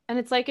 And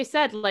it's like I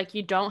said, like,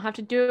 you don't have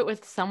to do it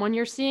with someone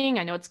you're seeing.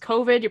 I know it's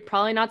COVID. You're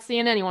probably not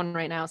seeing anyone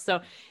right now.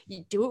 So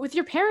you do it with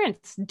your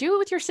parents, do it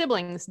with your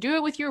siblings, do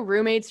it with your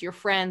roommates, your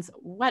friends,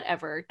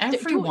 whatever.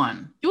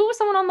 Everyone. Do it with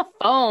someone on the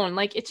phone.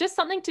 Like, it's just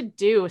something to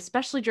do,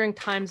 especially during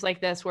times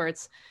like this where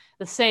it's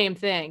the same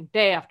thing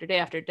day after day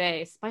after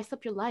day. Spice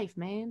up your life,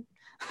 man.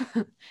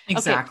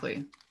 Exactly.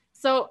 Okay.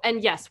 So,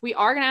 and yes, we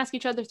are going to ask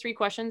each other 3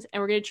 questions,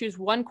 and we're going to choose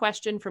 1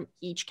 question from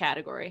each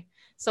category.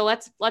 So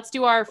let's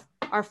do our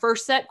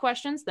first set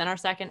questions, then our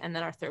second, and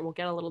then our third. We'll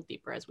get a little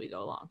deeper as we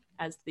go along,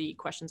 as the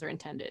questions are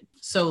intended.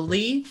 So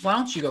Lee, why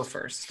don't you go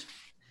first?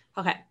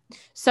 Okay.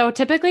 So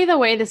typically the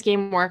way this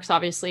game works,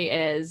 obviously,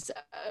 is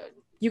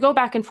you go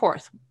back and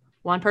forth.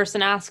 One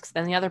person asks,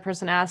 then the other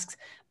person asks,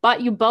 but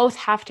you both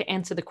have to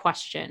answer the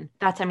question.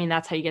 That's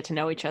how you get to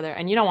know each other.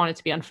 And you don't want it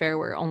to be unfair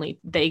where only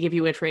they give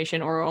you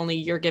information or only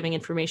you're giving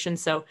information.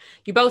 So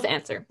you both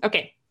answer.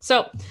 Okay.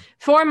 So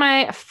for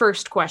my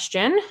first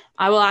question,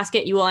 I will ask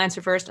it. You will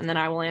answer first, and then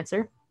I will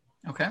answer.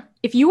 Okay.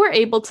 If you were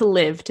able to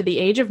live to the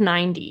age of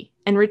 90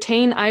 and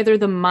retain either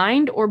the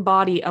mind or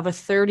body of a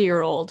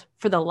 30-year-old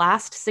for the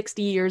last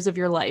 60 years of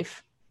your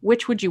life,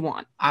 which would you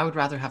want? I would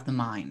rather have the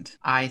mind.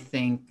 I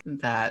think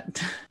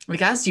that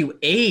as you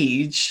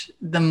age,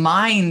 the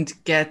mind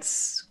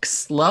gets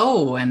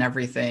slow and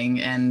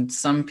everything. And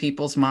some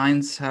people's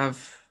minds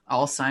have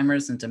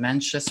Alzheimer's and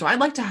dementia. So I'd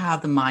like to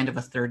have the mind of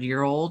a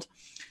 30-year-old,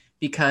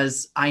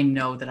 because I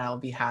know that I'll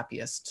be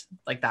happiest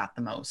like that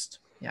the most.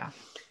 Yeah.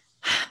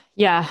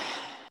 Yeah.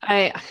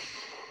 I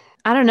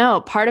don't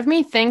know. Part of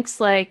me thinks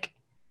like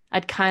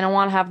I'd kind of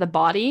want to have the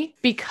body,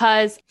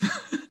 because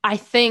I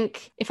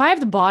think if I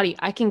have the body,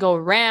 I can go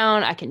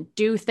around, I can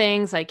do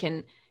things, I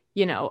can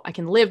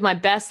live my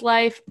best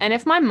life. And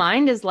if my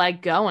mind is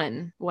like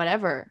going,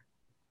 whatever,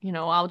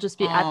 I'll just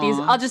be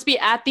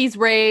at these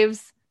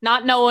raves,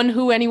 not knowing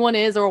who anyone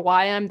is or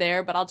why I'm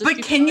there, but I'll just.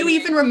 But can you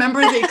even remember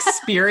the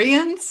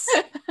experience?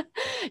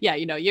 Yeah,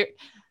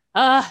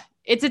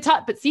 it's a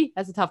tough, but see,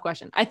 that's a tough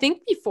question. I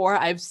think before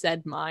I've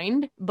said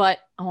mind, but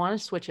I want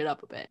to switch it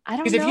up a bit. I don't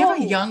know. Because if you have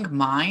a young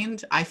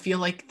mind, I feel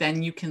like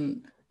then you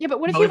can but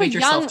what if motivate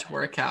you have yourself to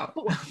work out.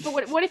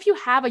 But what if you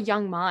have a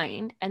young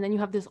mind and then you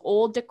have this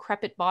old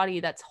decrepit body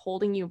that's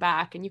holding you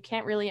back and you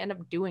can't really end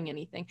up doing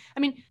anything?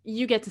 I mean,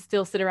 you get to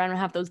still sit around and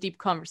have those deep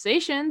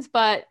conversations,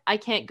 but I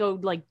can't go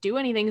like do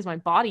anything because my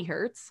body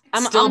hurts.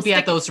 I'm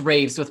at those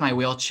raves with my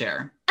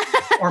wheelchair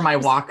or my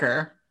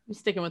walker. I'm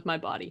sticking with my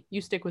body. You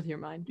stick with your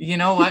mind. You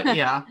know what?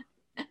 Yeah.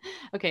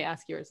 Okay,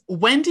 ask yours.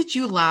 When did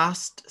you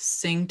last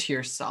sing to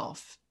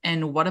yourself?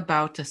 And what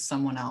about to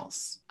someone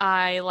else?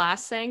 I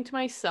last sang to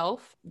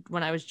myself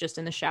when I was just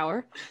in the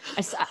shower.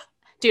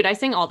 I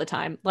sing all the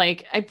time.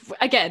 Like,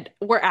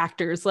 we're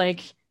actors. Like,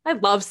 I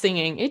love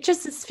singing. It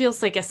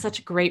feels like such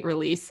a great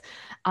release.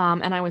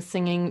 And I was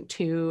singing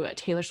to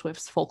Taylor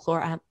Swift's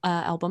Folklore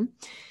album.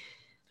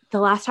 The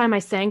last time I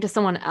sang to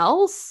someone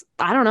else,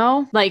 I don't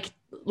know, like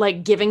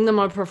giving them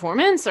a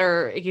performance,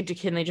 or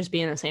can they just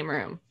be in the same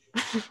room?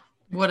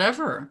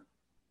 Whatever.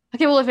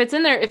 Okay, well,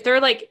 if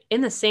they're like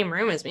in the same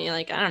room as me,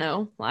 like, I don't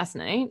know, last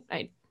night,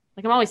 I'm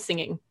always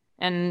singing,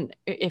 and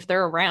if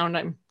they're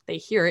around, they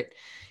hear it.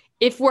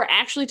 If we're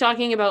actually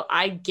talking about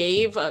I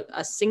gave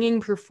a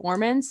singing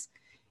performance,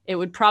 it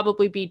would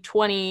probably be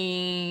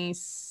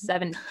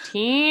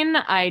 2017.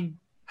 I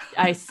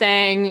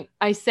sang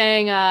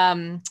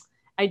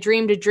I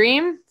Dreamed a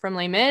Dream from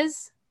Les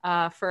Mis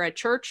for a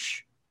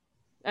church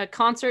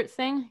concert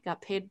thing.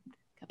 Got paid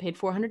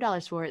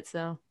 $400 for it,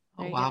 so.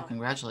 Oh, wow.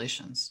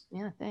 Congratulations.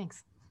 Yeah,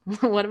 thanks.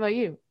 What about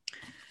you?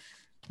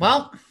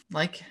 Well,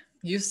 like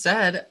you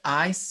said,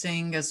 I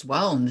sing as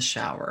well in the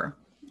shower.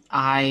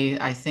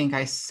 I think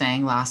I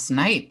sang last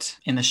night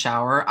in the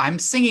shower. I'm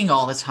singing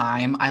all the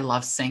time. I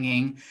love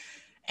singing.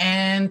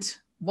 And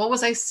what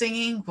was I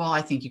singing? Well,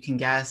 I think you can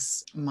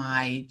guess.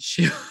 My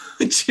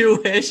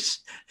Jewish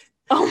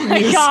Oh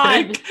my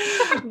God.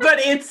 But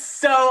it's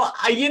so,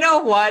 you know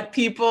what,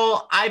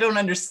 people, I don't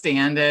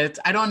understand it.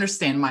 I don't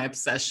understand my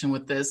obsession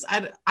with this.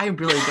 I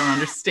really don't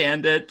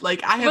understand it.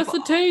 Like I have What's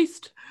the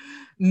taste?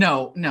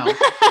 No,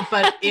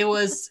 but it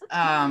was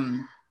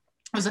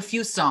a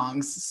few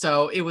songs.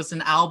 So it was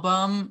an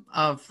album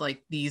of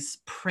like these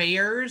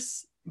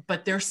prayers,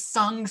 but they're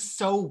sung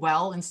so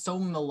well and so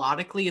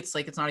melodically. It's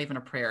like, it's not even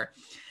a prayer.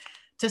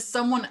 To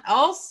someone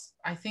else,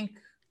 I think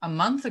a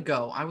month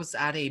ago, I was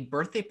at a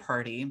birthday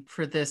party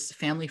for this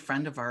family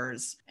friend of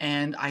ours,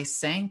 and I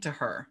sang to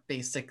her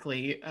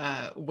basically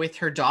with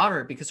her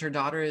daughter, because her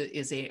daughter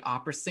is a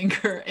opera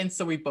singer. And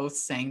so we both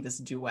sang this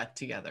duet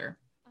together.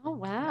 Oh,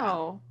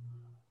 wow.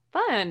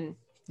 Yeah. Fun.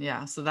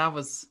 Yeah, so that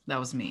was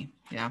me.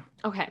 Yeah.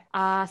 Okay.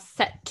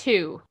 Set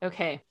 2.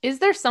 Okay. Is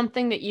there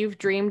something that you've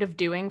dreamed of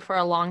doing for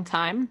a long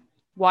time?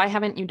 Why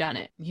haven't you done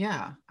it?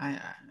 Yeah,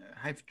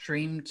 I've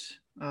dreamed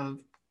of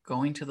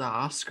going to the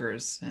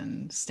Oscars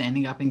and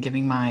standing up and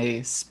giving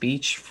my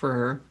speech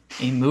for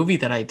a movie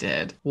that I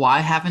did. Why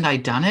haven't I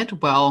done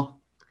it? Well,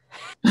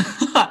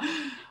 people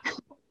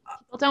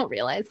don't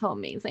realize how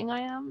amazing I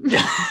am.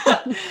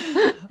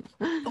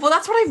 Well,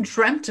 that's what I've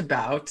dreamt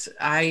about.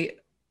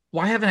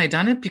 Why haven't I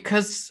done it?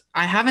 Because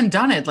I haven't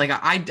done it. Like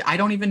I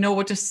don't even know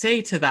what to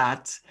say to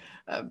that.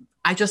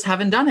 I just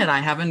haven't done it. I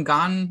haven't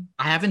done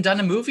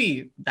a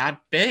movie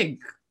that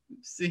big,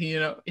 you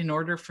know, in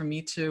order for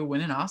me to win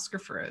an Oscar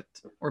for it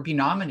or be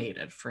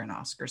nominated for an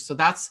Oscar. So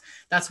that's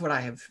what I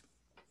have,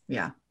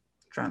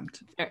 dreamt.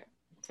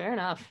 Fair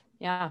enough.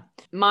 Yeah.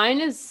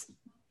 Mine's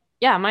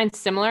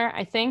similar.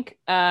 I think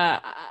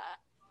I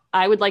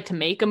would like to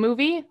make a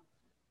movie,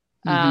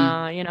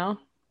 you know,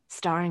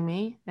 starring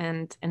me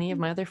and any of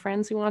my other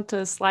friends who want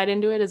to slide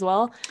into it as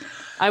well.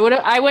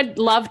 I would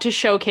love to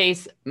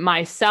showcase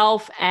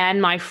myself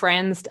and my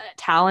friends'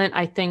 talent.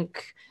 I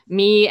think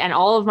me and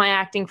all of my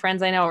acting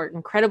friends I know are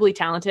incredibly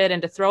talented,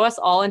 and to throw us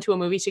all into a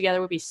movie together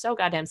would be so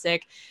goddamn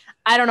sick.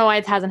 I don't know why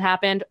it hasn't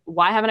happened.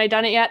 Why haven't I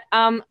done it yet?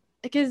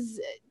 Because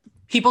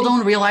people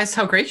don't realize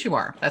how great you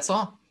are. That's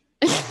all.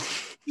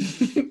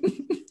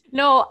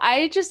 No,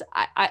 I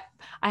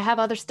have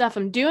other stuff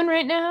I'm doing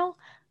right now.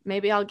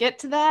 Maybe I'll get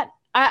to that.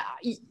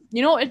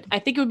 You know what I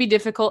think it would be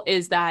difficult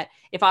is that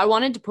if I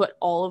wanted to put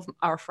all of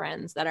our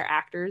friends that are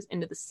actors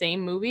into the same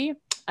movie,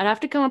 I'd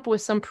have to come up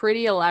with some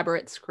pretty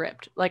elaborate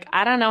script. Like,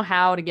 I don't know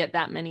how to get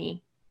that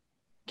many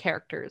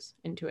characters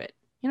into it.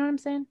 You know what I'm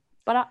saying?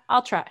 But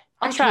I'll try.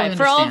 I'll try.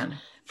 Totally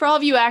For all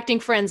of you acting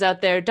friends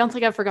out there, don't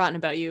think I've forgotten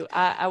about you.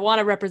 I want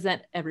to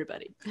represent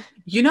everybody.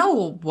 You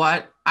know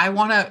what? I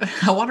want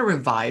to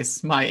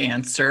revise my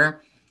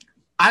answer.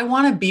 I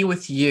want to be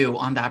with you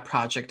on that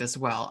project as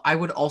well. I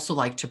would also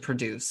like to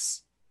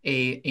produce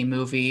a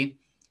movie.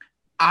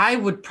 I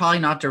would probably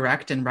not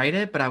direct and write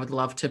it, but I would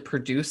love to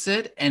produce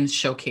it and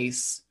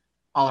showcase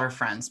all our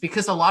friends,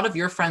 because a lot of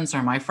your friends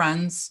are my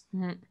friends,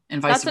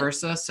 and vice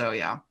versa. So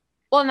yeah.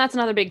 Well, and that's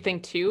another big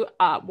thing too.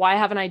 Why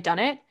haven't I done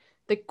it?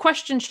 The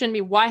question shouldn't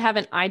be why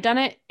haven't I done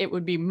it? It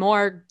would be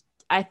more,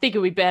 I think it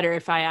would be better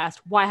if I asked,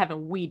 why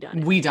haven't we done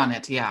it? We done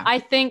it, yeah. I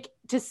think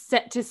to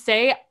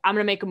say I'm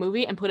going to make a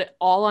movie and put it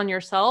all on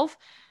yourself,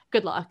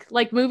 good luck.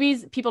 Like,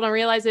 movies, people don't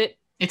realize it.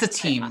 It's a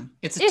team.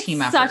 It's a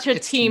team effort. Such a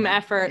team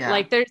effort. Yeah.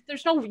 Like,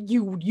 there's no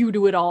you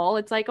do it all.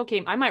 It's like,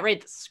 okay, I might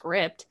write the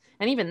script.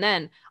 And even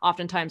then,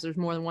 oftentimes there's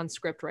more than one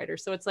script writer.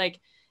 So it's like,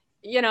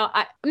 you know,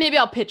 maybe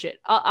I'll pitch it.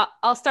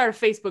 I'll start a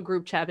Facebook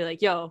group chat, be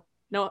like, yo,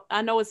 no,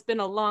 I know it's been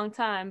a long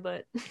time,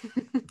 but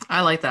I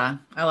like that.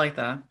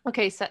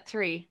 Okay, set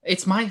 3.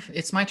 It's my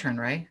turn,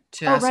 right?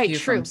 To ask you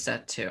from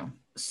set 2.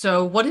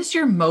 So what is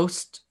your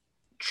most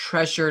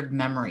treasured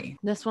memory?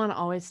 This one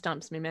always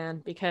stumps me,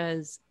 man,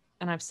 because,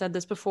 and I've said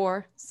this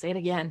before, say it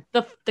again.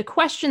 The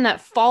question that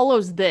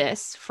follows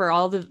this for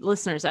all the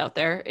listeners out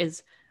there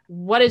is,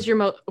 what is your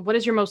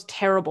most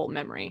terrible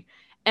memory?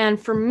 And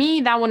for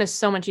me, that one is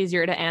so much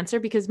easier to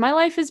answer because my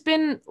life has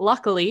been,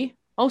 luckily,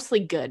 mostly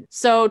good.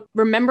 So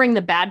remembering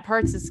the bad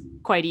parts is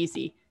quite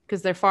easy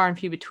because they're far and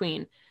few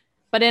between.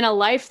 But in a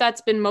life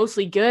that's been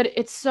mostly good,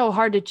 it's so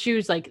hard to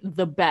choose like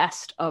the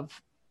best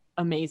of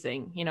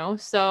amazing, you know?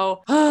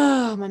 So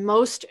my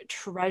most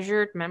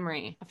treasured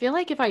memory. I feel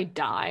like if I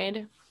died,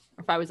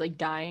 or if I was like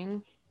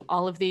dying,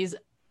 all of these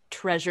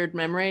treasured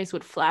memories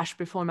would flash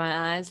before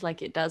my eyes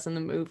like it does in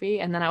the movie,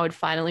 and then I would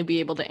finally be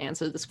able to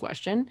answer this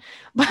question.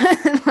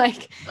 But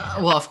like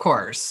well, of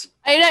course.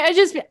 I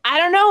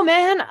don't know,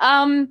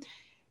 man.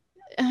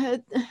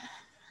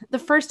 The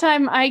first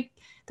time I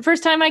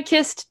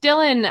kissed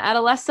Dylan at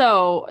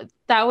Alesso,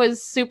 that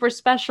was super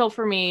special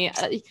for me.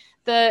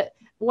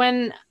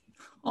 When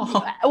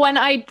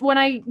I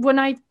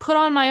put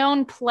on my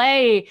own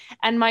play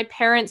and my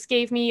parents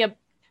gave me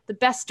the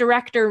best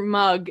director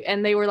mug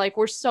and they were like,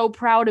 we're so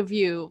proud of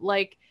you.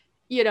 Like,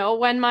 you know,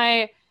 when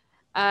my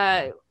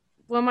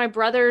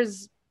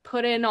brothers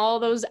put in all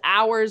those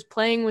hours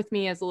playing with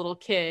me as a little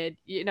kid,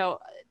 you know,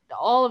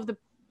 all of the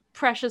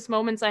precious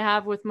moments I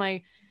have with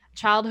my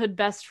childhood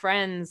best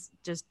friends,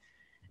 just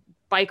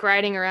bike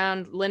riding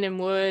around Linden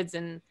Woods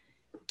and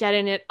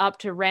getting it up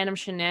to random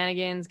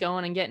shenanigans,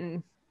 going and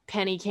getting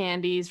penny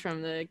candies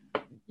from the,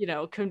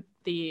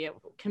 the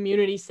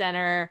community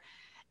center,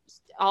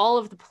 all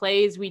of the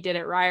plays we did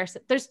at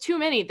Ryerson. There's too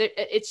many.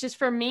 It's just,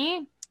 for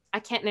me, I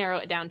can't narrow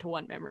it down to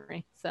one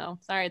memory. So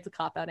sorry, it's a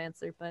cop-out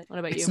answer, but what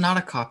about you? It's not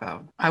a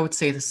cop-out. I would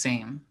say the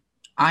same.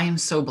 I am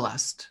so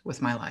blessed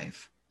with my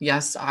life.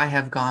 Yes, I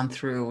have gone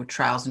through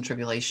trials and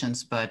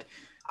tribulations, but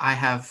I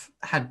have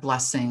had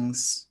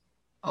blessings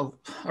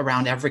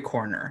around every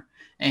corner.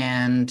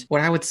 And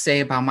what I would say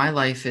about my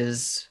life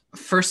is,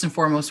 first and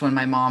foremost, when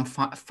my mom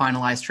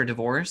finalized her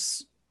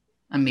divorce,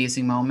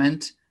 amazing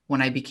moment.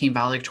 When I became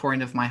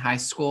valedictorian of my high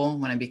school,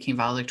 when I became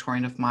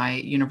valedictorian of my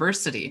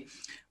university,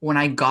 when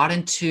I got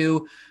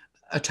into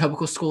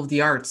Etobicoke School of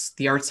the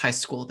Arts high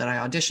school that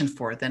I auditioned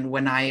for, then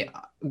when I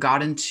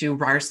got into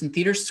Ryerson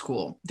Theatre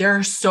School. There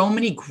are so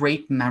many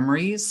great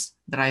memories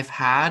that I've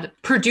had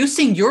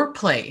producing your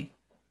play,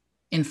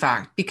 in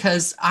fact,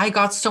 because I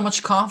got so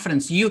much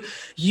confidence.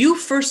 You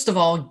first of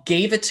all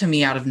gave it to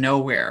me out of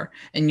nowhere.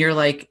 And you're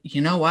like,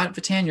 you know what,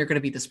 Vatan, you're going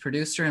to be this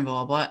producer and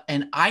blah, blah, blah.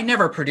 And I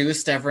never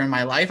produced ever in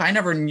my life. I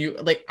never knew,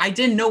 I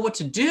didn't know what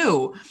to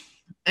do.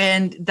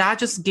 And that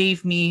just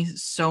gave me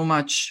so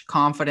much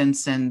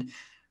confidence and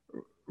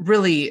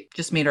really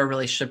just made our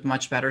relationship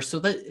much better. So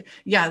that,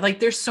 yeah,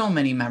 there's so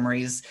many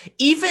memories.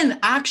 Even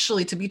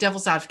actually, to be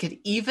devil's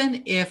advocate,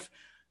 even if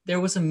there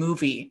was a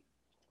movie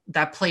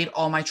that played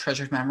all my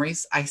treasured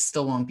memories, I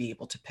still won't be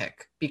able to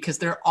pick, because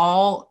they're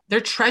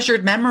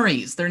treasured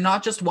memories. They're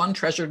not just one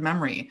treasured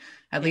memory,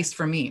 at least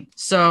for me.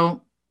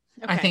 So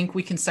okay. I think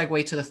we can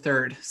segue to the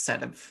third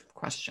set of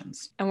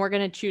questions. And we're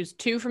going to choose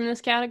 2 from this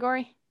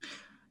category?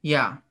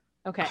 Yeah.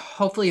 Okay.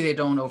 Hopefully they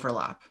don't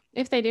overlap.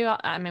 If they do,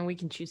 we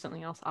can choose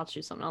something else. I'll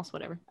choose something else,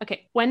 whatever.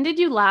 Okay. When did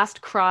you last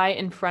cry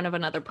in front of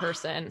another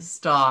person?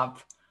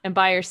 Stop. And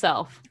by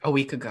yourself? A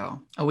week ago.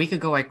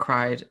 I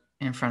cried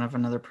in front of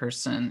another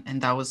person,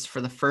 and that was for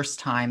the first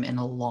time in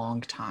a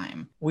long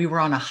time. We were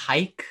on a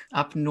hike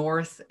up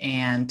north,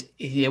 and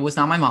it was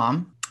not my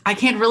mom. I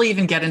can't really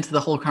even get into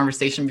the whole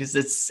conversation because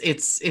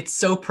it's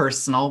so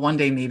personal. One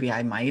day maybe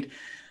I might.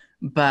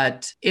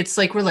 But it's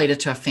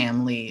related to a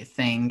family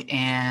thing.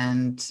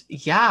 And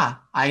yeah,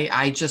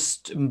 I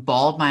just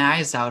bawled my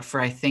eyes out for,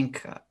 I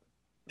think,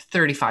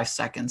 35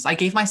 seconds. I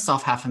gave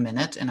myself half a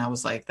minute and I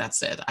was like,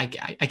 that's it. I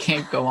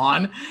can't go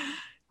on.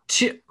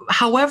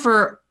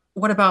 However,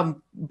 what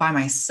about by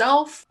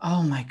myself?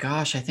 Oh my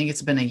gosh, I think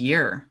it's been a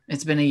year.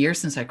 It's been a year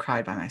since I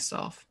cried by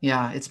myself.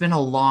 Yeah, it's been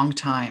a long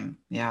time.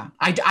 Yeah.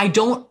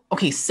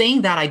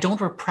 Saying that, I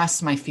don't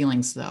repress my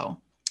feelings though.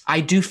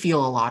 I do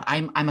feel a lot.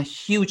 I'm a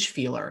huge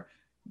feeler.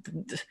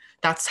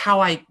 That's how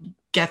I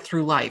get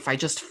through life. I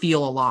just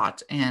feel a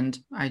lot, and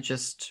I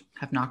just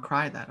have not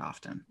cried that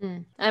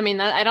often.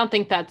 I don't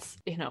think that's,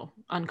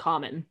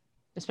 uncommon,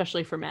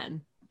 especially for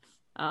men.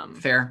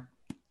 Fair.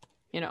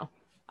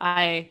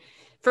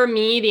 For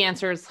me, the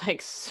answer is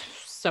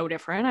so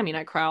different.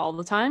 I cry all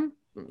the time.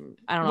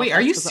 I don't know. Wait,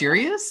 are you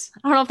serious?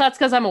 I don't know if that's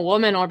because I'm a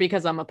woman or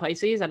because I'm a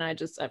Pisces, and I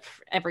just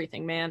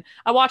everything, man.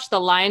 I watched The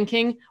Lion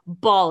King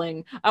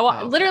bawling.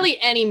 Literally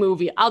any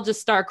movie, I'll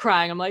just start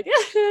crying. I'm like,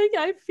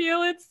 I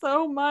feel it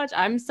so much.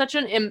 I'm such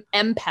an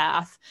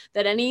empath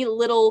that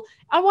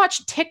I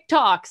watch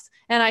TikToks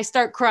and I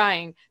start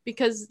crying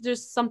because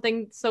there's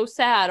something so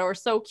sad or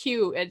so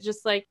cute. It's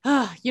just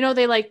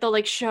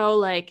they'll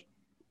show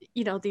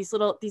these 2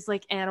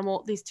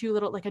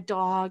 little, a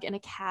dog and a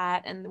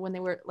cat, and when they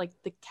were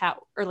the cat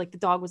or the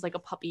dog was a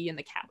puppy and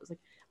the cat was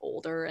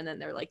older, and then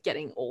they're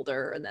getting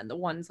older, and then the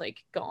one's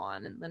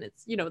gone, and then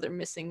it's they're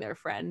missing their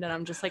friend, and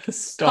I'm just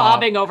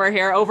sobbing over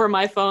here over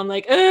my phone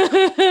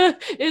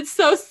it's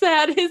so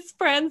sad, his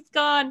friend's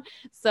gone.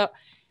 So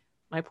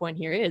my point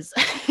here is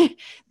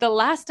the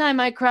last time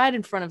I cried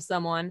in front of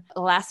someone,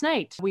 last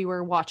night we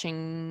were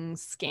watching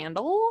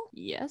Scandal.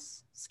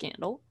 Yes,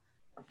 Scandal.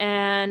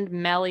 And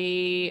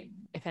Melly,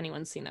 if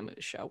anyone's seen that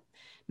movie show,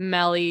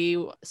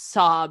 Melly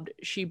sobbed.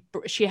 She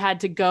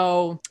had to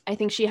go, I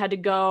think she had to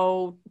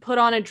go put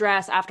on a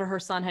dress after her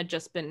son had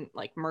just been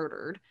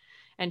murdered.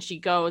 And she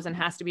goes and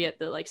has to be at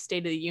the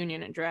State of the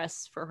Union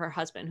address for her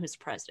husband, who's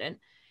president.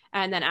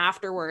 And then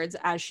afterwards,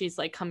 as she's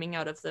coming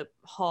out of the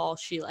hall,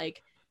 she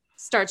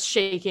starts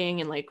shaking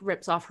and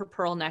rips off her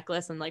pearl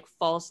necklace and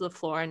falls to the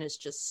floor and is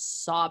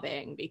just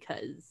sobbing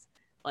because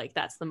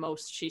that's the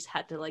most she's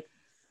had to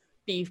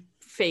be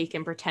fake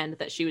and pretend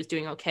that she was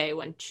doing okay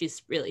when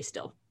she's really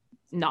still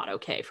not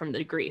okay from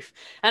the grief.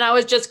 And I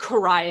was just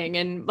crying,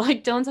 and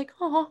Dylan's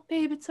oh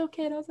babe, it's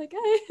okay. And I was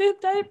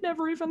I've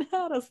never even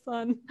had a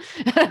son.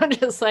 And I'm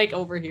just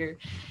over here.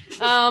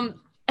 And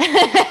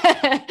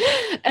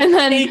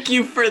then thank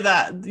you for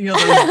that,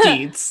 those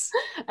deeds.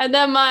 And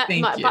then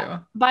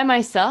by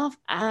myself,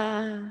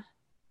 I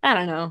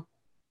don't know.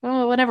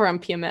 Well, whenever I'm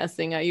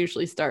PMSing, I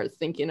usually start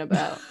thinking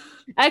about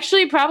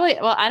actually, probably.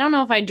 Well, I don't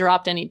know if I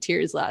dropped any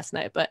tears last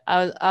night, but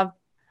I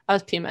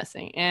was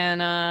PMSing,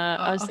 and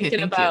I was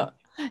thinking about.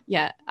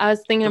 Yeah, I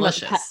was thinking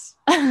delicious.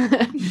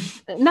 About.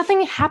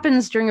 Nothing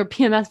happens during a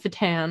PMS,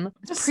 Vatan.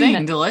 Just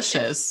saying,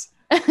 delicious.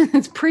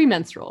 It's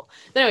premenstrual.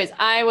 But anyways,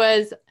 I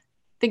was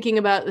thinking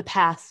about the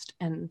past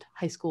and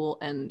high school.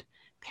 And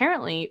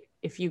apparently,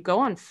 if you go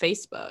on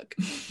Facebook,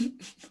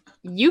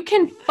 you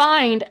can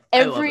find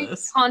every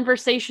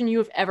conversation you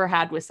have ever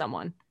had with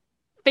someone.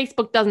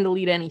 Facebook doesn't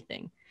delete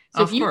anything.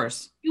 So of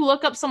course, you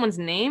look up someone's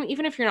name,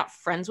 even if you're not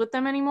friends with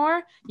them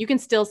anymore, you can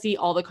still see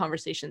all the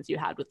conversations you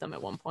had with them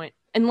at one point,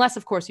 unless,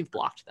 of course, you've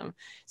blocked them.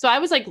 So I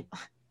was like,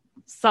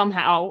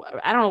 somehow,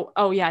 I don't know.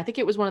 Oh, yeah, I think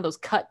it was one of those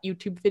cut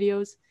YouTube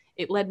videos.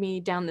 It led me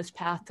down this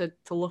path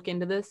to look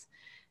into this.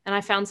 And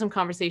I found some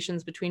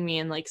conversations between me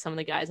and like some of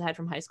the guys I had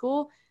from high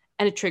school.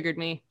 And it triggered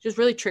me, just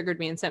really triggered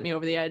me and sent me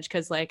over the edge.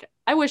 Cause like,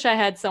 I wish I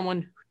had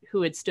someone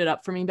who had stood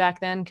up for me back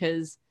then,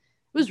 cause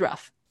it was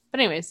rough. But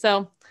anyway,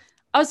 so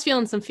I was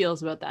feeling some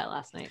feels about that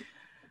last night.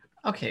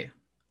 Okay.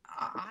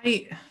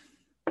 The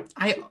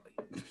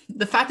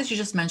fact that you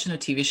just mentioned a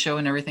TV show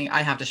and everything,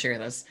 I have to share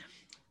this.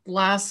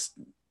 Last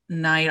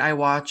night, I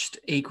watched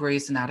a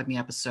Grey's Anatomy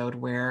episode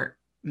where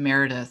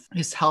Meredith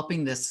is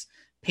helping this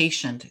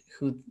patient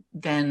who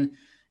then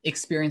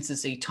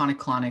experiences a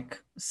tonic-clonic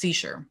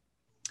seizure.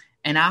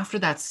 And after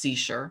that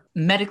seizure,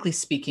 medically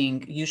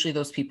speaking, usually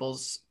those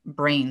people's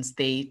brains,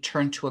 they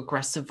turn to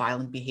aggressive,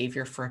 violent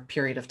behavior for a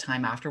period of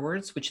time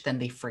afterwards, which then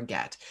they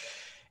forget.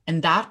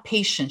 And that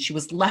patient, she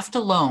was left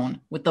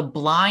alone with the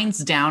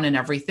blinds down and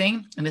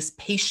everything. And this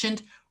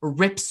patient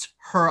rips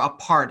her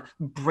apart,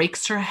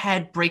 breaks her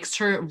head, breaks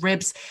her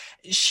ribs.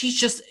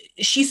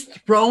 She's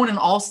thrown on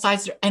all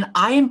sides. And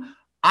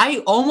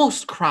I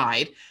almost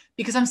cried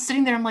because I'm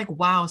sitting there. I'm like,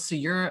 wow, so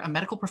you're a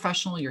medical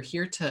professional. You're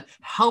here to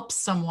help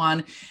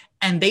someone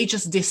and they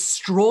just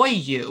destroy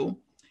you.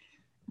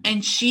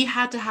 And she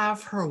had to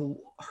have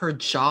her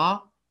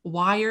jaw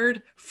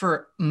wired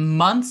for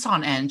months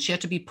on end. She had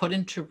to be put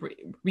into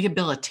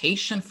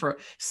rehabilitation for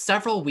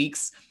several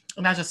weeks.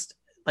 And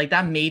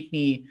that made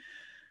me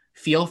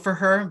feel for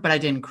her, but I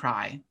didn't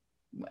cry.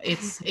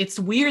 It's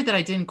weird that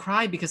I didn't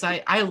cry because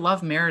I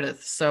love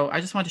Meredith. So I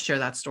just wanted to share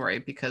that story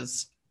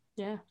because.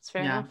 Yeah, it's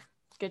fair enough.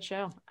 Good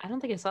show. I don't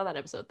think I saw that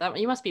episode.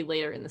 You must be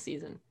later in the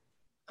season.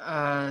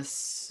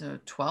 So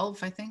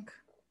 12, I think.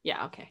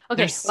 Yeah, okay.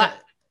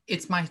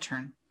 It's my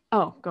turn.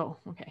 Oh, go.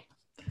 Okay.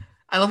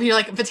 I love you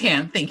like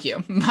Vatan. Thank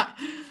you.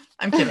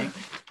 I'm kidding.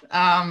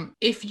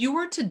 If you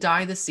were to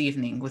die this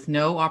evening with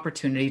no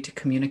opportunity to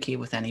communicate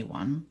with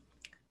anyone,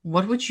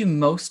 what would you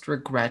most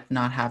regret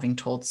not having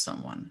told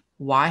someone?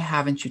 Why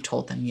haven't you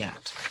told them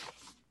yet?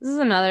 This is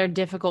another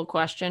difficult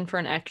question for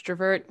an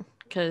extrovert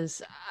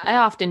because I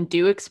often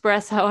do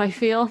express how I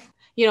feel.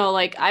 You know,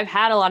 like I've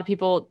had a lot of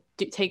people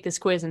take this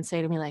quiz and say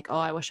to me like, oh,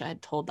 I wish I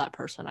had told that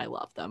person I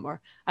love them,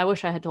 or I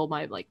wish I had told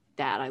my like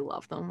dad I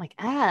love them. I'm like,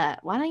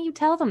 why don't you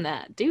tell them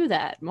that? Do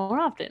that more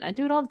often. I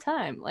do it all the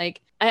time.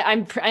 Like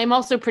I'm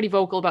also pretty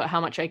vocal about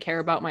how much I care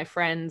about my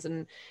friends,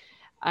 and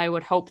I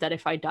would hope that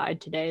if I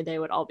died today, they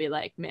would all be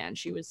like, man,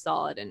 she was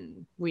solid,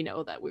 and we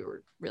know that we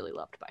were really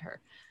loved by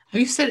her. Have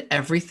you said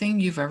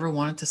everything you've ever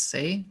wanted to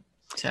say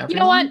to everyone? You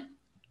know what?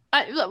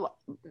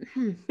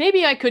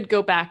 Maybe I could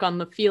go back on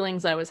the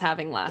feelings I was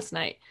having last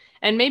night.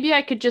 And maybe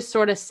I could just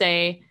sort of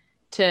say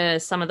to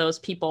some of those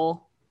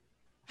people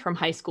from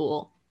high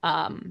school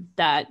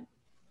that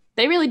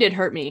they really did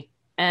hurt me.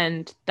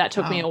 And that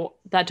took me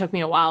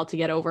a while to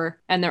get over.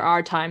 And there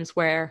are times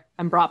where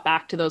I'm brought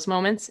back to those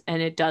moments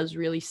and it does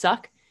really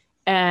suck.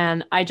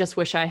 And I just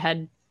wish I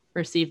had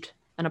received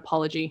an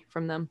apology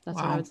from them. That's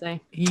what I would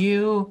say.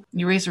 You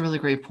raised a really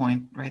great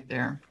point right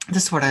there.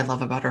 This is what I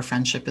love about our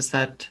friendship is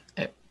that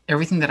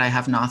everything that I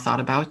have not thought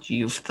about,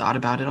 you've thought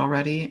about it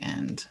already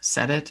and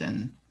said it,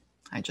 and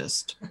I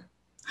just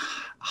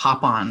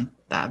hop on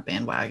that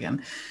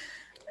bandwagon.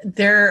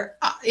 There,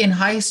 in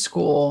high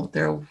school,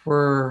 there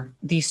were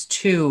these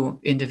two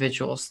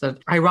individuals that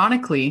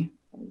ironically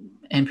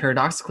and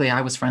paradoxically,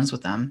 I was friends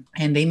with them,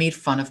 and they made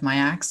fun of my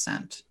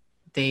accent.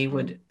 They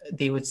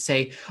would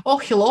say, "Oh,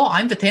 hello,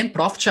 I'm the 10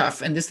 prof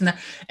chef," and this and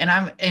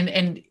that,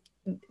 and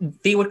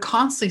they would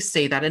constantly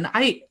say that. And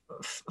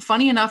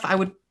funny enough, I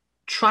would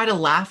try to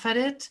laugh at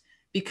it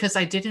because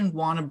I didn't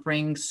want to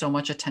bring so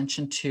much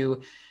attention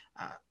to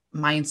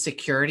my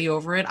insecurity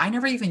over it. I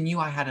never even knew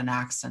I had an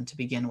accent to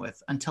begin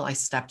with until I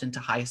stepped into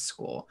high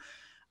school.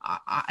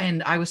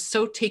 And I was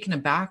so taken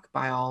aback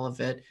by all of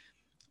it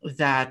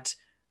that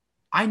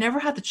I never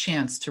had the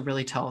chance to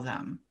really tell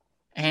them.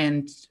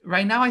 And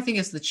right now I think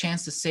it's the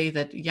chance to say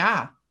that,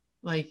 yeah,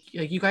 like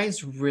you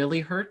guys really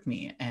hurt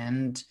me.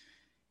 And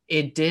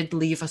it did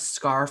leave a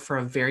scar for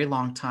a very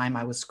long time.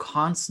 I was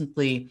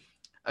constantly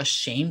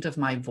ashamed of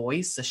my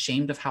voice,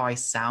 ashamed of how I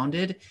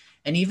sounded.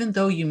 And even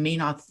though you may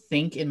not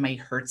think it might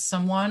hurt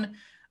someone,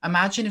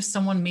 imagine if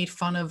someone made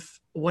fun of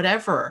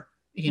whatever,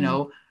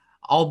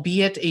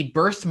 albeit a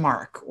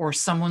birthmark or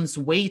someone's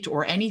weight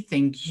or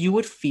anything, you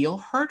would feel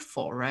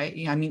hurtful,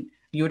 right? I mean,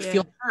 you would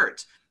feel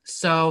hurt.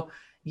 So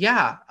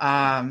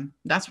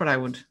that's what I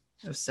would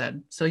have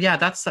said. So yeah,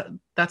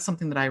 that's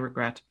something that I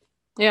regret.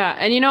 Yeah.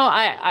 And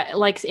I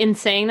like in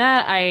saying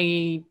that,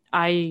 I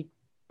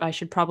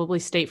should probably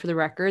state for the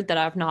record that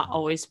I've not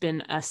always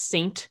been a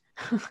saint.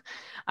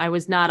 I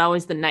was not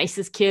always the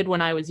nicest kid when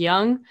I was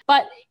young,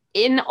 but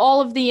in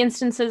all of the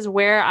instances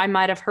where I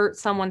might have hurt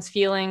someone's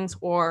feelings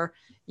or,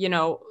 you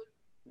know,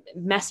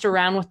 messed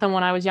around with them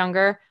when I was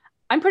younger,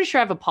 I'm pretty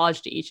sure I've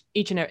apologized to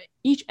each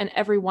and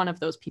every one of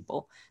those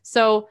people.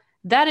 So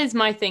that is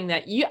my thing,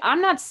 that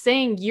I'm not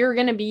saying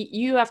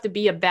you have to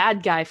be a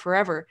bad guy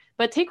forever,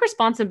 but take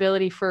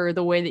responsibility for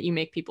the way that you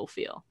make people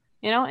feel,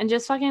 you know, and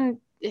just fucking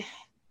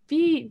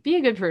be a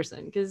good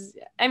person. Because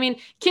I mean,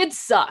 kids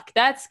suck.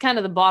 That's kind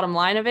of the bottom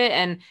line of it.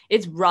 And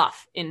it's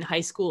rough in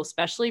high school,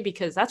 especially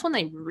because that's when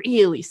they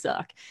really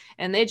suck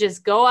and they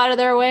just go out of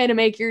their way to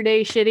make your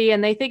day shitty.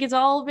 And they think it's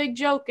all a big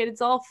joke and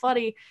it's all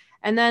funny.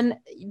 And then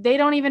they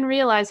don't even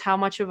realize how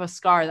much of a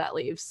scar that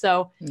leaves.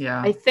 So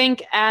yeah, I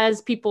think as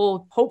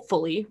people,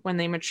 hopefully, when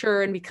they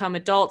mature and become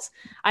adults,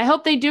 I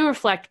hope they do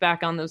reflect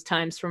back on those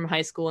times from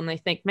high school and they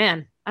think,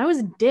 man, I was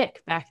a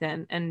dick back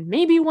then. And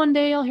maybe one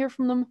day I'll hear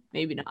from them,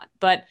 maybe not.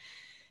 But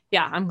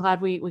yeah, I'm glad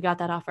we got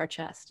that off our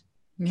chest.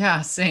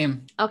 Yeah,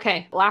 same.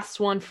 Okay, last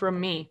one from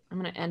me.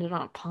 I'm going to end it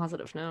on a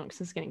positive note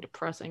because it's getting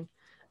depressing.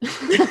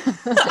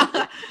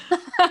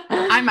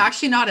 I'm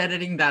actually not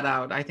editing that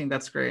out. I think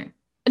that's great.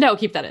 No,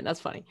 keep that in. That's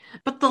funny.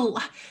 But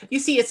you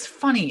see, it's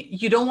funny.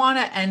 You don't want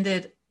to end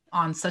it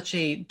on such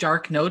a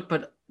dark note,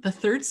 but the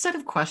third set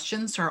of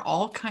questions are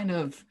all kind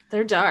of...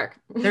 They're dark.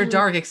 They're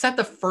dark, except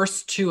the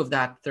first two of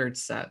that third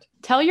set.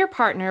 Tell your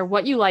partner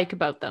what you like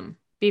about them.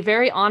 Be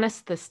very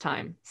honest this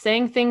time,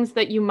 saying things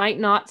that you might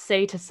not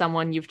say to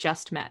someone you've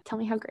just met. Tell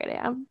me how great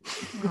I am.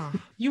 Oh,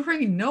 you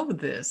already know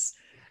this.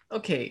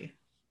 Okay.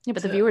 Yeah,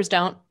 but the viewers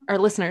don't, or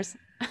listeners.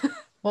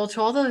 Well,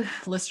 to all the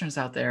listeners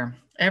out there,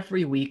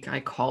 every week I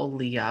call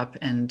Lee up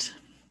and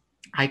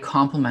I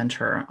compliment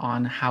her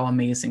on how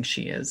amazing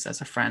she is as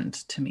a friend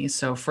to me.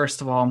 So first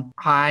of all,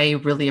 I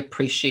really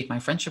appreciate my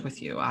friendship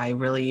with you. I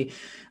really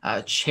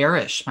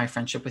cherish my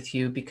friendship with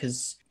you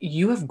because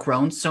you have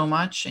grown so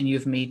much and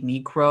you've made me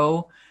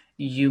grow.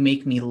 You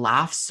make me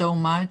laugh so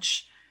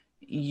much.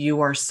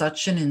 You are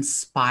such an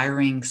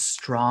inspiring,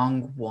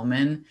 strong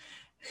woman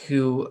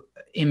who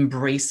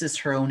embraces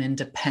her own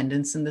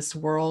independence in this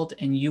world,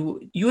 and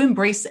you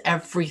embrace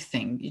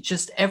everything.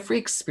 Just every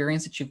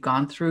experience that you've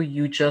gone through,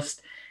 you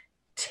just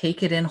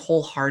take it in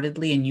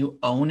wholeheartedly and you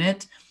own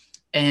it,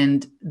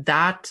 and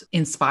that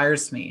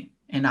inspires me,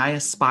 and I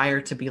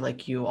aspire to be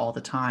like you all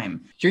the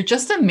time. You're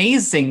just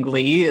amazing,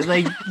 Lee.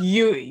 Like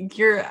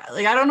you're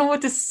like, I don't know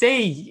what to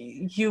say.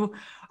 You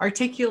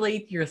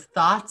articulate your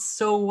thoughts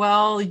so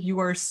well. You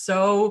are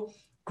so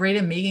great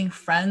at making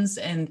friends,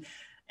 and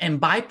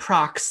by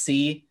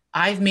proxy,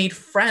 I've made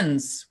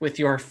friends with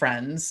your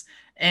friends,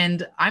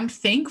 and I'm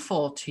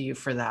thankful to you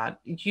for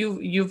that.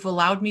 You've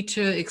allowed me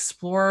to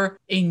explore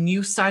a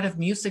new side of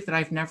music that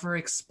I've never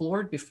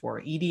explored before,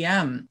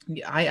 EDM.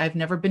 I've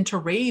never been to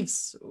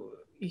raves,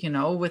 you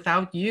know,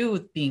 without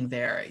you being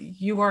there.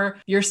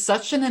 You're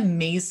such an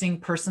amazing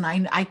person.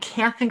 I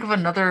can't think of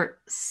another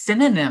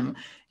synonym.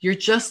 You're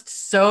just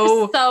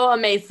so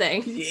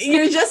amazing.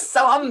 You're just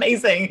so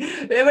amazing.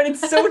 But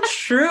it's so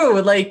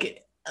true.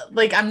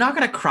 Like I'm not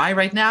going to cry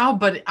right now,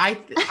 but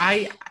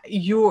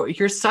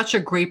you're such a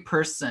great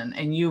person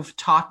and you've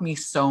taught me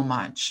so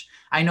much.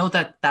 I know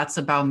that that's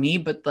about me,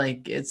 but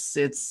like it's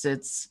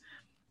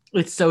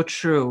so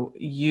true.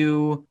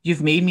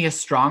 You've made me a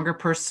stronger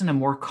person, a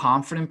more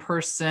confident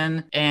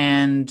person.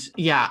 And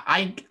yeah,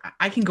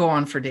 I can go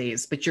on for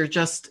days, but you're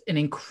just an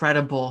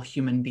incredible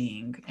human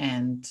being.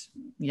 And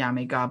yeah,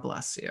 may God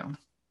bless you.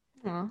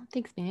 Oh,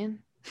 thanks,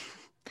 man.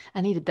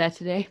 I needed that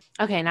today.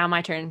 Okay, now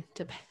my turn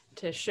to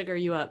sugar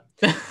you up,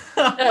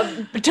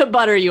 to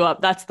butter you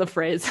up. That's the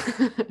phrase.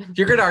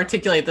 You're going to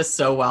articulate this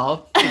so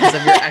well because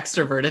of your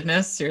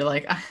extrovertedness. You're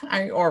like,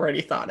 I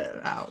already thought it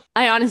out.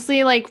 I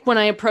honestly, like, when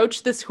I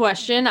approach this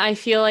question, I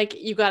feel like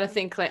you got to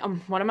think like,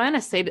 what am I going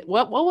to say?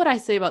 What would I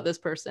say about this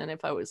person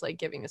if I was like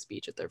giving a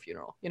speech at their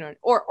funeral, you know,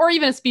 or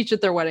even a speech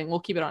at their wedding? We'll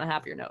keep it on a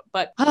happier note.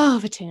 But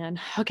Vatan.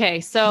 Okay,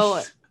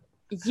 so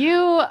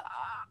you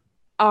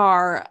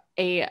are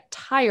a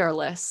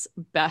tireless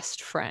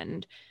best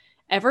friend.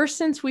 Ever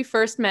since we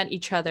first met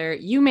each other,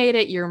 you made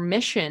it your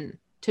mission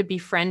to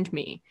befriend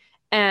me.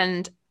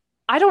 And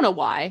I don't know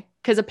why,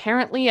 because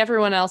apparently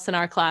everyone else in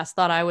our class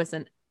thought I was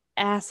an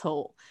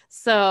asshole.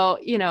 So,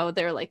 you know,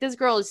 they're like, this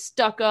girl is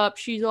stuck up.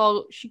 She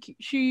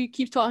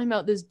keeps talking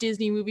about this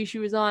Disney movie she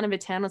was on. And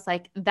Vatan was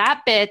like,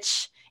 that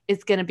bitch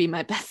is going to be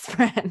my best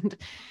friend.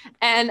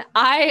 And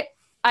I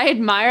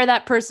admire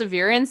that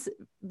perseverance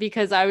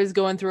because I was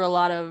going through a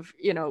lot of,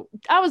 you know,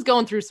 I was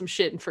going through some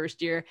shit in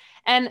first year.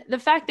 And the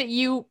fact that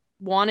you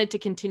wanted to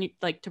continue,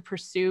 like, to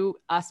pursue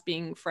us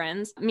being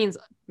friends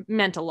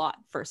meant a lot,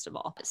 first of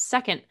all.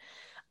 Second,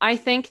 I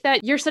think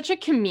that you're such a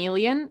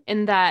chameleon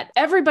in that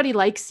everybody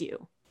likes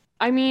you.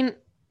 I mean,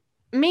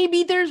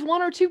 maybe there's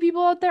one or two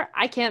people out there.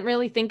 I can't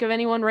really think of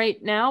anyone right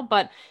now,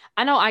 but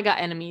I know I got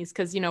enemies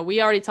because, you know,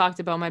 we already talked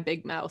about my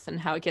big mouth and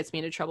how it gets me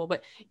into trouble,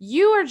 but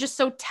you are just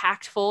so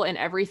tactful in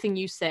everything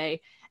you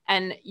say.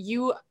 And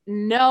you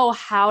know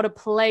how to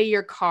play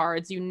your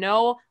cards. You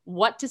know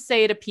what to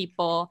say to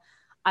people.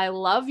 I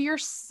love your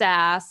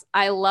sass.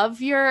 I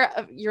love your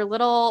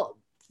little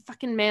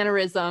fucking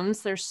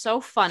mannerisms. They're so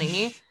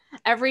funny.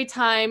 every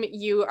time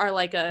you are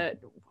like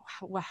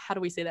how do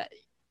we say that?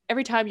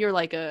 Every time you're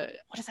like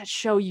what is that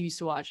show you used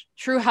to watch?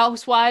 True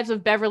Housewives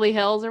of Beverly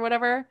Hills or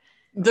whatever.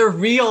 The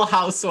Real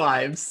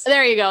Housewives.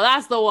 There you go.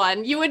 That's the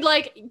one. You would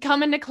like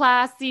come into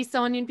class, see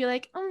someone, you'd be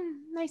like, oh,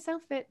 nice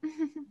outfit.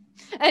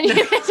 And you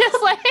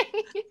just like,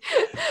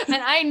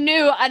 and I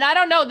knew, and I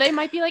don't know, they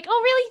might be like,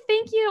 oh, really?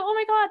 Thank you. Oh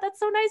my God, that's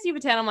so nice,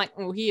 Yucatan. I'm like,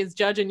 oh, he is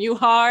judging you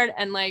hard.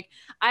 And like,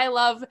 I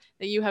love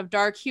that you have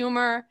dark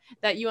humor,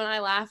 that you and I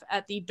laugh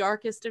at the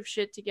darkest of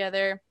shit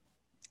together.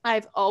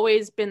 I've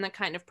always been the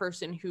kind of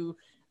person who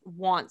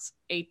wants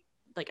a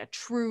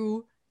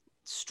true,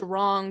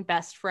 strong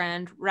best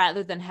friend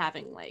rather than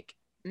having like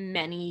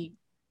many,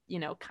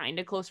 kind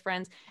of close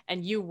friends.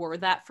 And you were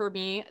that for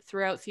me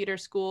throughout theater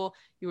school.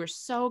 You were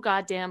so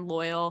goddamn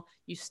loyal.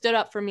 You stood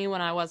up for me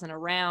when I wasn't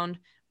around,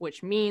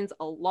 which means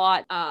a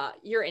lot.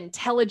 You're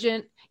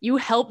intelligent. You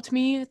helped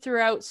me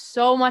throughout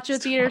so much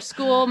of theater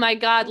school. My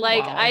God,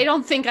 like, wow. I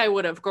don't think I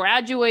would have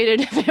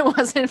graduated if it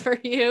wasn't for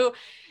you.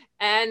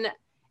 And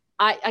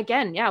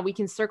we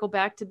can circle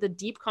back to the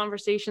deep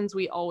conversations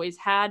we always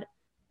had.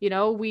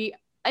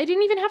 I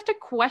didn't even have to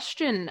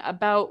question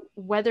about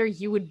whether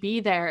you would be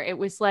there. It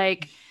was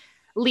like,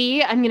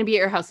 Lee, I'm going to be at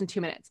your house in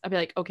 2 minutes. I'd be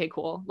like, okay,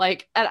 cool.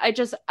 Like,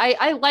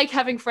 I like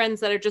having friends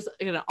that are just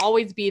going to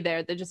always be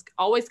there. They're just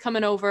always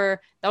coming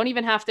over. Don't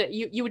even have to,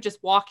 you would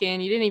just walk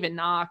in. You didn't even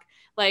knock.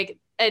 Like,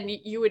 and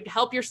you would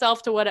help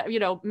yourself to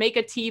whatever, make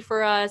a tea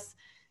for us.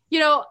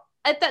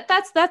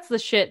 That's the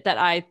shit that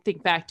I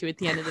think back to at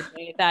the end of the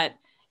day, that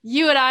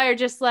you and I are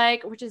just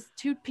like, we're just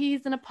two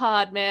peas in a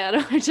pod,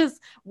 man.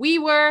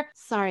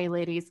 Sorry,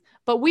 ladies,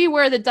 but we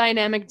were the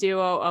dynamic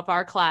duo of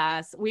our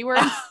class. We were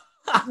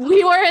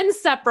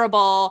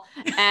inseparable,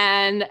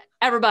 and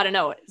everybody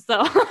know it.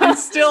 So and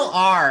still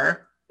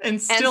are.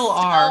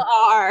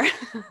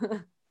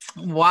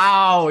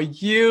 Wow,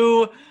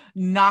 you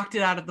knocked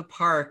it out of the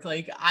park.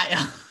 Like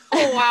I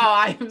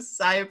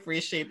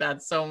appreciate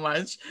that so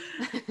much.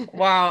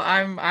 Wow,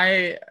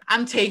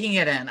 I'm taking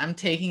it in.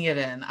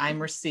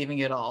 I'm receiving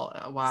it all.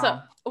 Wow. So,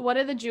 what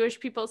do the Jewish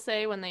people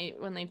say when they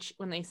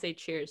say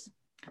cheers?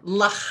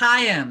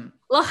 L'chaim.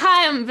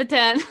 L'chaim,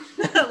 Vatan.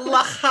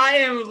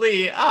 L'chaim,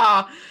 Lee.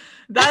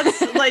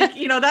 That's like,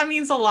 that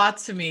means a lot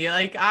to me.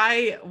 Like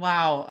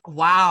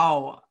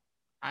wow.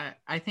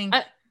 I think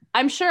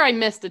I'm sure I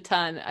missed a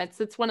ton.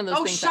 It's one of those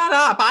things. Oh, shut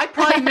up. I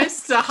probably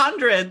missed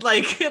 100.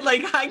 Like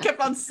I kept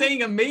on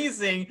saying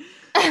amazing.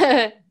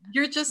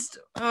 You're just,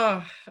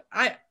 I'm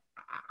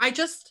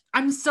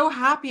so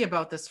happy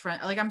about this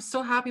friend. Like, I'm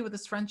so happy with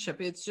this friendship.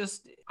 It's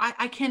just,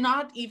 I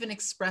cannot even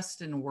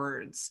express it in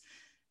words.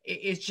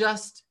 It's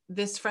just,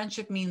 this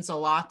friendship means a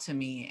lot to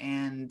me,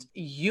 and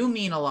you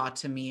mean a lot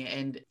to me.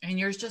 And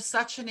you're just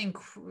such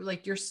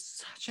you're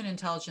such an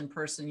intelligent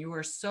person.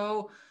 Your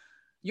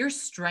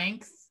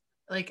strength,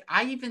 like,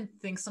 I even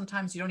think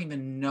sometimes you don't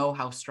even know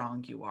how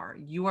strong you are.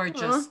 You are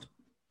just,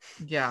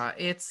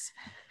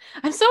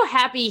 I'm so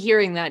happy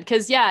hearing that,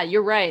 because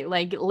you're right.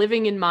 Like,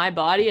 living in my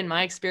body and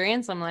my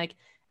experience, I'm like,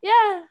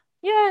 yeah,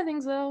 I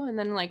think so. And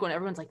then like when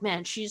everyone's like,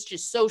 man, she's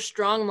just so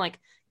strong, I'm like,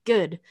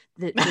 good.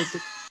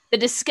 The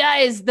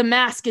disguise, the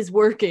mask is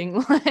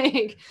working.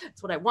 Like,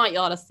 that's what I want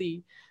y'all to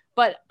see.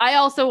 But I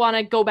also want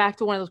to go back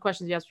to one of those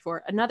questions you asked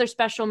before. Another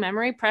special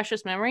memory,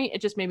 precious memory.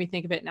 It just made me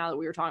think of it now that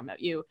we were talking about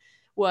you.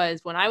 Was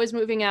when I was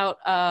moving out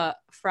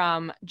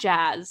from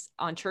Jazz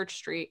on Church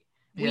Street.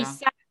 Yeah. We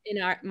sat in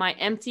my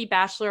empty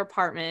bachelor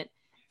apartment.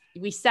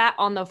 We sat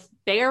on the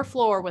bare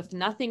floor with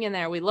nothing in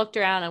there. We looked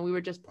around and we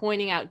were just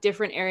pointing out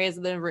different areas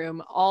of the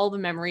room, all the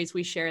memories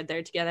we shared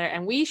there together.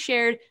 And we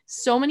shared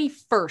so many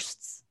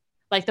firsts.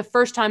 Like the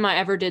first time I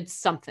ever did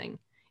something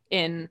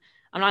I'm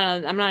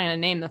not gonna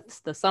name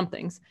the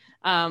somethings,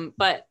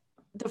 but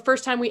the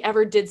first time we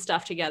ever did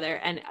stuff together,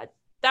 and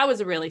that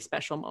was a really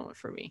special moment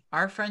for me.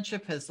 Our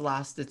friendship has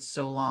lasted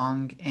so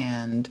long,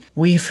 and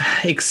we've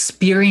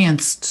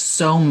experienced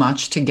so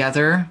much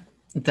together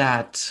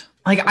that,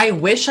 like, I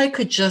wish I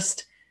could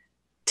just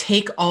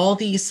take all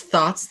these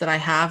thoughts that I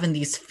have and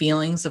these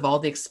feelings of all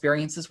the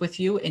experiences with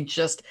you and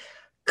just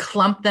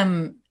clump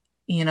them,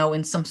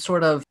 in some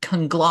sort of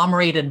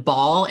conglomerated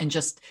ball and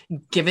just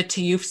give it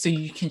to you so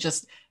you can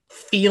just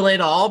feel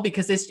it all,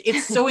 because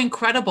it's so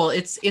incredible.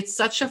 It's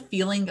such a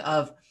feeling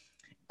of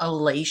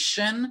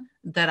elation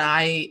that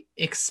I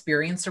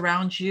experience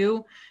around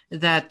you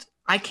that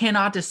I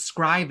cannot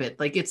describe it.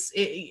 Like it's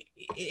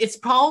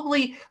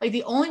probably like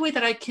the only way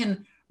that I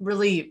can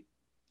really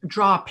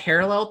draw a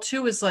parallel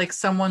to is like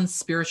someone's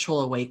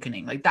spiritual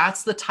awakening. Like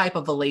that's the type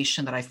of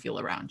elation that I feel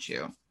around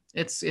you.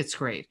 It's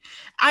great.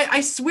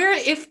 I swear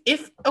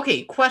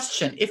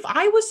question. If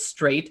I was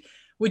straight,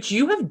 would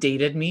you have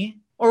dated me,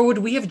 or would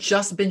we have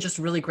just been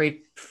really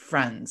great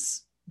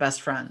friends?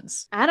 Best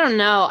friends? I don't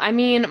know. I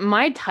mean,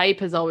 my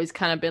type has always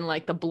kind of been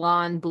like the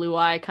blonde, blue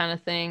eye kind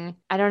of thing.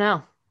 I don't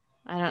know.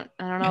 I don't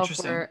know if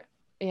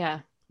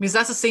because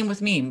that's the same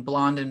with me.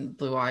 Blonde and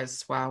blue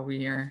eyes. Wow,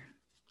 we're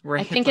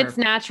I think it's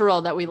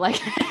natural that we like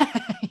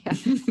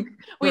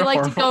we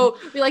like to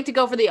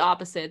go for the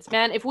opposites.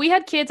 Man, if we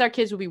had kids, our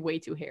kids would be way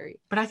too hairy.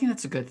 But I think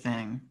that's a good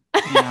thing.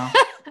 you know.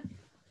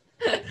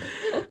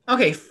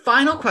 Okay,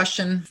 final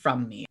question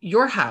from me.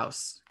 Your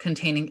house,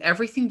 containing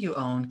everything you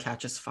own,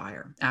 catches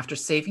fire. After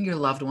saving your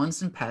loved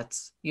ones and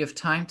pets, you have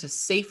time to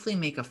safely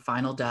make a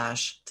final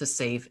dash to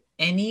save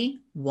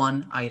any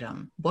one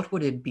item. What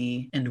would it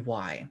be and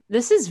why?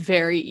 This is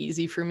very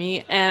easy for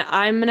me, and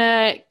I'm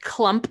gonna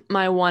clump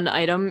my one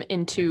item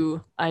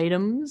into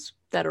items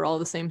that are all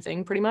the same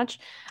thing pretty much.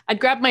 I'd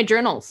grab my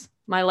journals,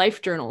 my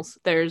life journals.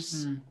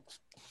 There's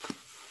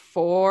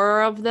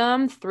 4 of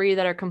them, 3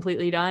 that are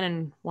completely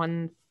done,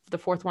 and the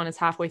 4th one is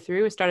halfway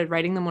through. I started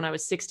writing them when I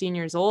was 16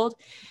 years old.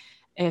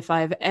 If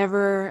I've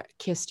ever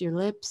kissed your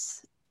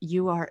lips,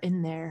 you are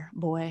in there,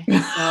 boy.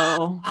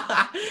 So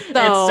it's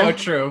so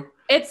true.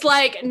 It's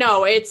like,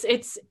 no, it's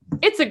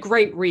a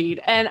great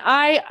read. And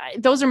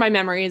those are my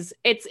memories.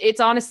 It's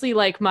honestly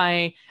like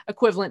my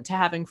equivalent to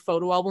having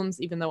photo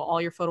albums, even though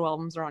all your photo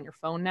albums are on your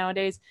phone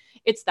nowadays.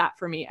 It's that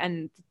for me.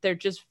 And they're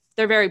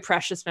very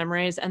precious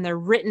memories, and they're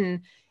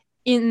written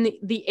in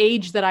the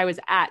age that I was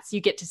at. So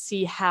you get to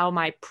see how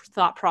my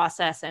thought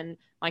process and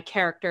my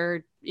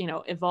character,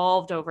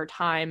 evolved over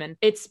time. And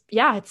it's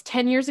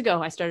 10 years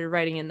ago I started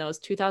writing in those,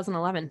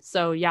 2011.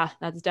 So yeah,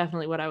 that's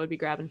definitely what I would be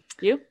grabbing.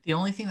 You? The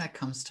only thing that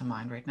comes to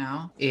mind right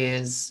now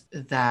is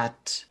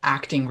that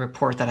acting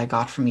report that I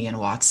got from Ian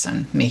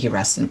Watson. May he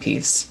rest in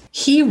peace.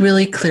 He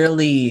really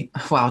clearly,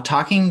 wow,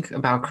 talking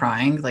about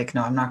crying, like,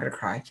 no, I'm not going to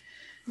cry.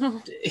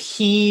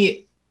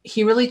 He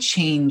really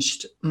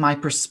changed my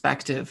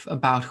perspective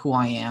about who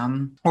I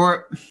am,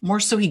 or more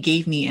so, he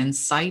gave me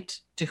insight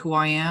to who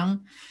I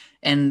am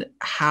and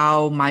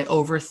how my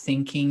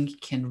overthinking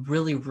can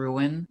really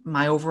ruin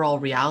my overall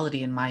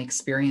reality and my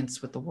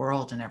experience with the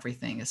world and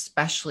everything,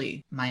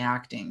 especially my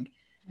acting.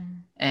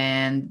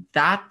 And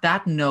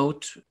that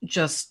note,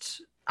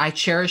 I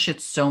cherish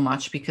it so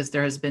much, because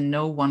there has been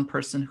no one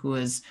person who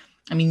is,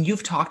 I mean,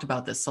 you've talked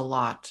about this a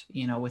lot,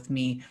 with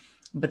me,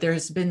 but there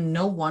has been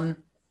no one,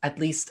 at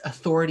least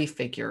authority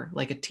figure,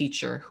 like a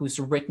teacher, who's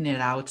written it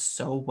out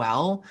so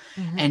well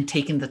and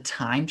taken the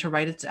time to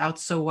write it out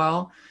so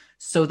well.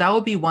 So that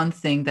would be one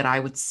thing that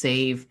I would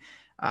save,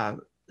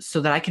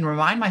 so that I can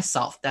remind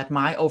myself that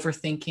my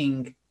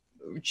overthinking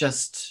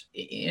just,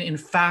 in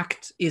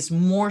fact, is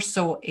more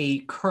so a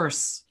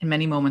curse in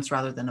many moments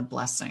rather than a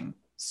blessing.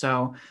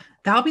 So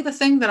that'll be the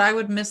thing that I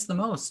would miss the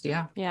most.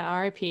 Yeah. Yeah.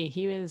 R.I.P.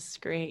 He was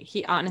great.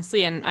 He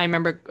honestly, and I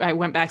remember I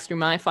went back through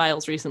my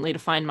files recently to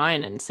find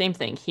mine, and same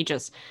thing.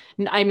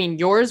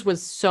 Yours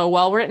was so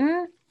well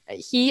written.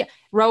 He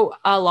wrote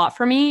a lot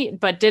for me,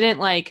 but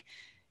didn't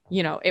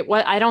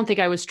I don't think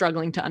I was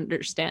struggling to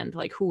understand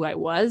like who I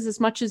was as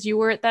much as you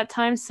were at that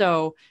time.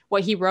 So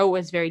what he wrote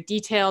was very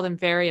detailed and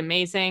very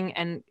amazing.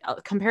 And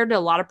compared to a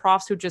lot of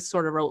profs who just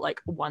sort of wrote like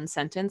one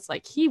sentence,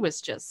 like he was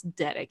just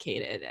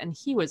dedicated and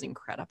he was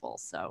incredible.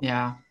 So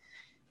yeah,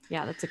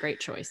 that's a great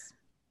choice.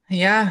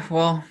 Yeah.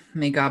 Well,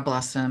 may God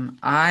bless him.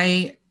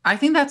 I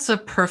think it's a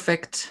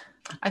perfect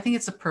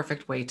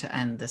way to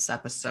end this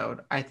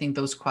episode. I think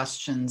those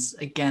questions,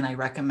 again, I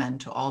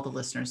recommend to all the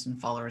listeners and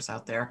followers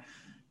out there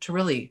to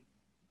really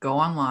go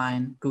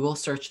online, Google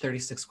search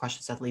 36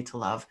 questions that lead to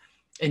love,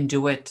 and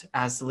do it,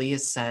 as Lee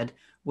has said,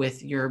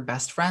 with your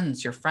best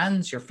friends, your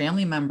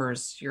family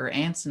members, your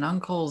aunts and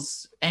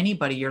uncles,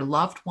 anybody, your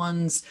loved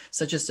ones,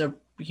 such as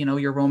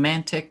your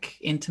romantic,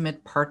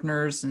 intimate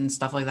partners and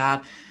stuff like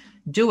that.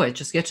 Do it.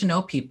 Just get to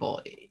know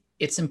people.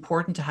 It's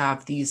important to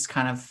have these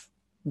kind of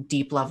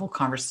deep level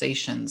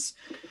conversations,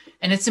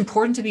 and it's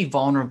important to be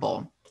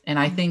vulnerable. And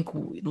I think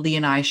Lee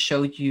and I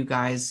showed you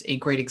guys a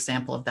great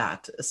example of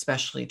that,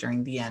 especially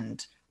during the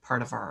end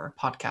part of our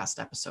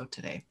podcast episode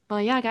today.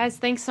 Well, yeah, guys,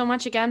 thanks so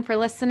much again for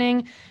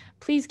listening.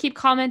 Please keep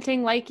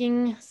commenting,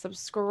 liking,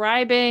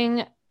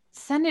 subscribing.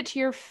 Send it to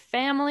your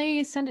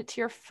family, send it to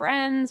your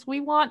friends.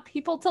 We want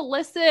people to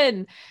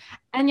listen.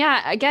 And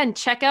yeah, again,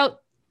 check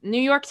out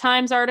New York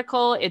Times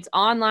article. It's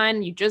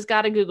online. You just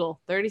got to Google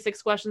 36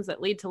 questions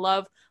that lead to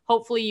love.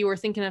 Hopefully you were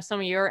thinking of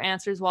some of your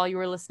answers while you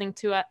were listening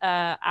to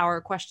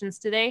our questions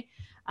today.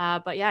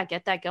 But yeah,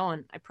 get that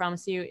going. I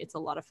promise you it's a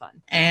lot of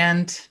fun.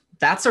 And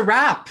that's a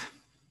wrap.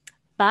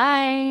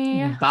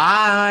 Bye.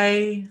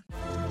 Bye.